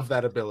don't have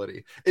that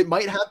ability. It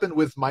might happen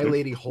with My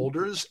Lady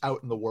holders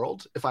out in the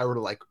world if I were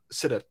to like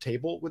sit at a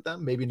table with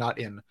them, maybe not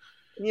in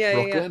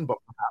Brooklyn, but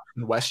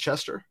in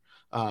Westchester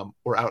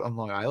or out on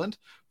Long Island.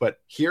 But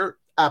here,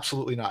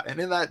 absolutely not. And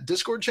in that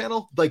Discord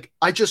channel, like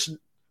I just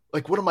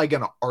like, what am I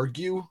going to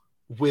argue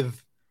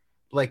with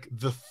like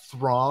the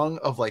throng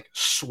of like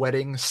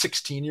sweating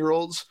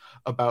 16-year-olds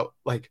about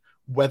like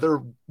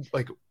whether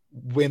like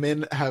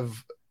women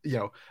have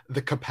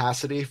the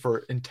capacity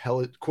for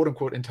quote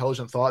unquote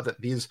intelligent thought that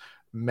these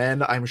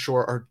men I'm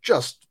sure are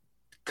just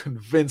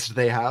convinced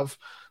they have.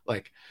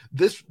 Like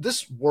this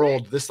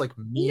world, this like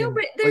meme,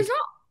 but there's not,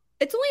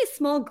 it's only a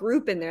small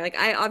group in there. Like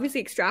I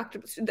obviously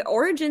extracted the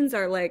origins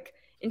are like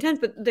intense,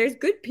 but there's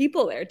good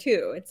people there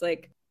too. It's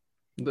like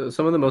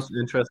some of the most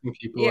interesting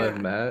people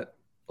I've met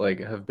like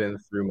have been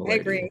through Milady. I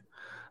agree.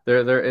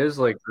 There is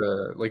like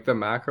the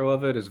macro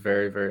of it is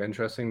very, very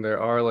interesting.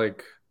 There are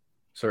like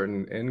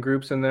certain in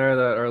groups in there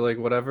that are like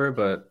whatever,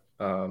 but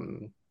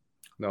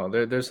no,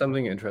 there's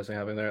something interesting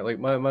happening there. Like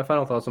my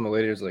final thoughts on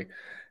Milady is like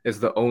it's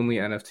the only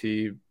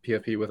NFT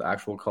PFP with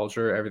actual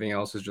culture. Everything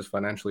else is just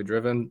financially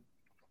driven.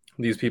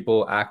 These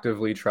people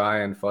actively try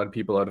and FUD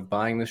people out of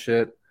buying the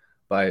shit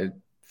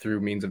through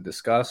means of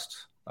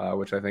disgust,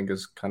 which I think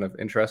is kind of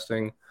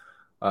interesting.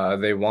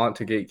 They want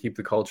to gatekeep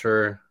the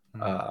culture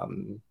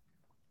in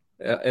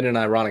an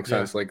ironic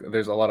sense. Like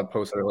there's a lot of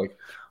posts that are like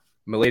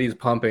Milady's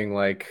pumping,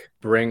 like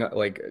bring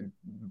like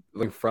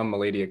from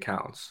Milady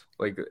accounts.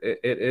 Like it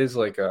is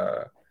like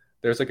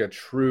there's like a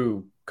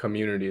true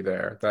community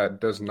there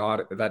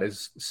that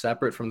is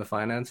separate from the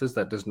finances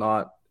that does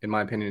not, in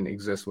my opinion,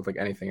 exist with like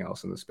anything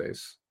else in the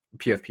space,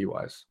 PFP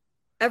wise.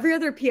 Every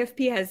other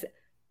PFP has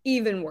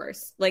even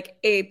worse, like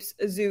Apes,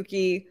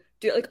 Azuki,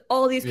 like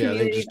all these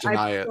communities.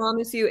 I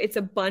promise you, it's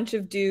a bunch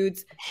of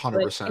dudes.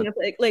 100%.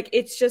 Like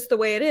it's just the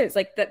way it is.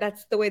 Like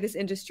that's the way this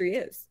industry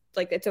is.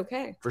 Like it's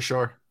okay for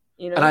sure.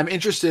 And I'm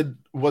interested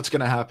what's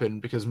going to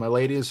happen because my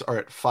ladies are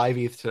at 5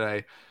 ETH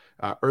today.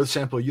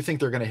 Earthsample, you think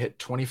they're going to hit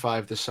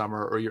 25 this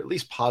summer, or you're at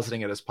least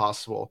positing it as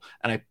possible.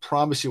 And I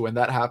promise you, when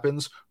that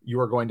happens, you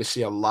are going to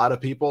see a lot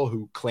of people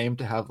who claim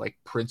to have like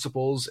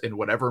principles in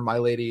whatever my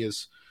lady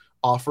is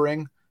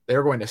offering.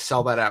 They're going to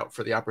sell that out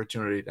for the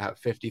opportunity to have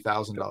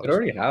 $50,000. It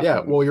already happened. Yeah,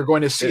 well, you're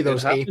going to see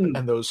those ape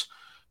and those,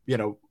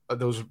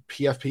 those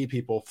PFP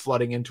people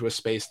flooding into a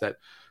space that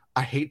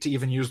I hate to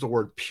even use the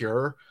word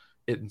pure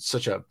in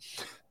such a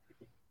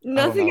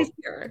nothing is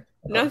pure.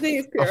 Nothing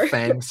is pure. A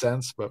fang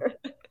sense, but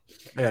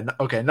yeah,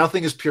 okay.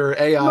 Nothing is pure.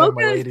 AI, MOCA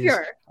my ladies. Is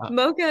pure.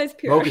 MOCA is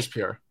pure. MOCA is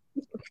pure.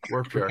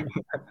 We're pure.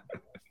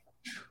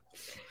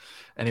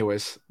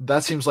 Anyways,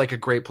 that seems like a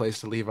great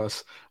place to leave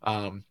us.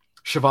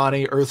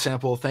 Shivani,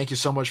 Earthsample, thank you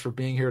so much for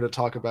being here to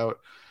talk about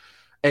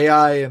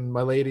AI and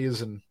my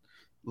ladies, and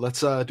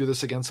let's do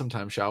this again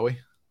sometime, shall we?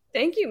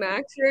 Thank you,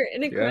 Max. You're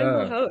an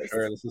incredible host.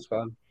 Sure, this is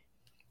fun.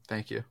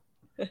 Thank you.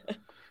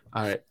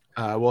 All right.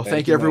 Well,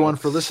 thank you everyone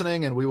for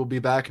listening, and we will be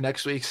back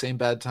next week. Same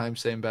bad time,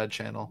 same bad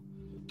channel.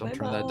 Don't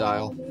turn that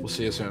dial. We'll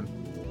see you soon.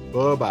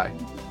 Bye-bye.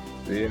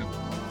 See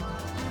you.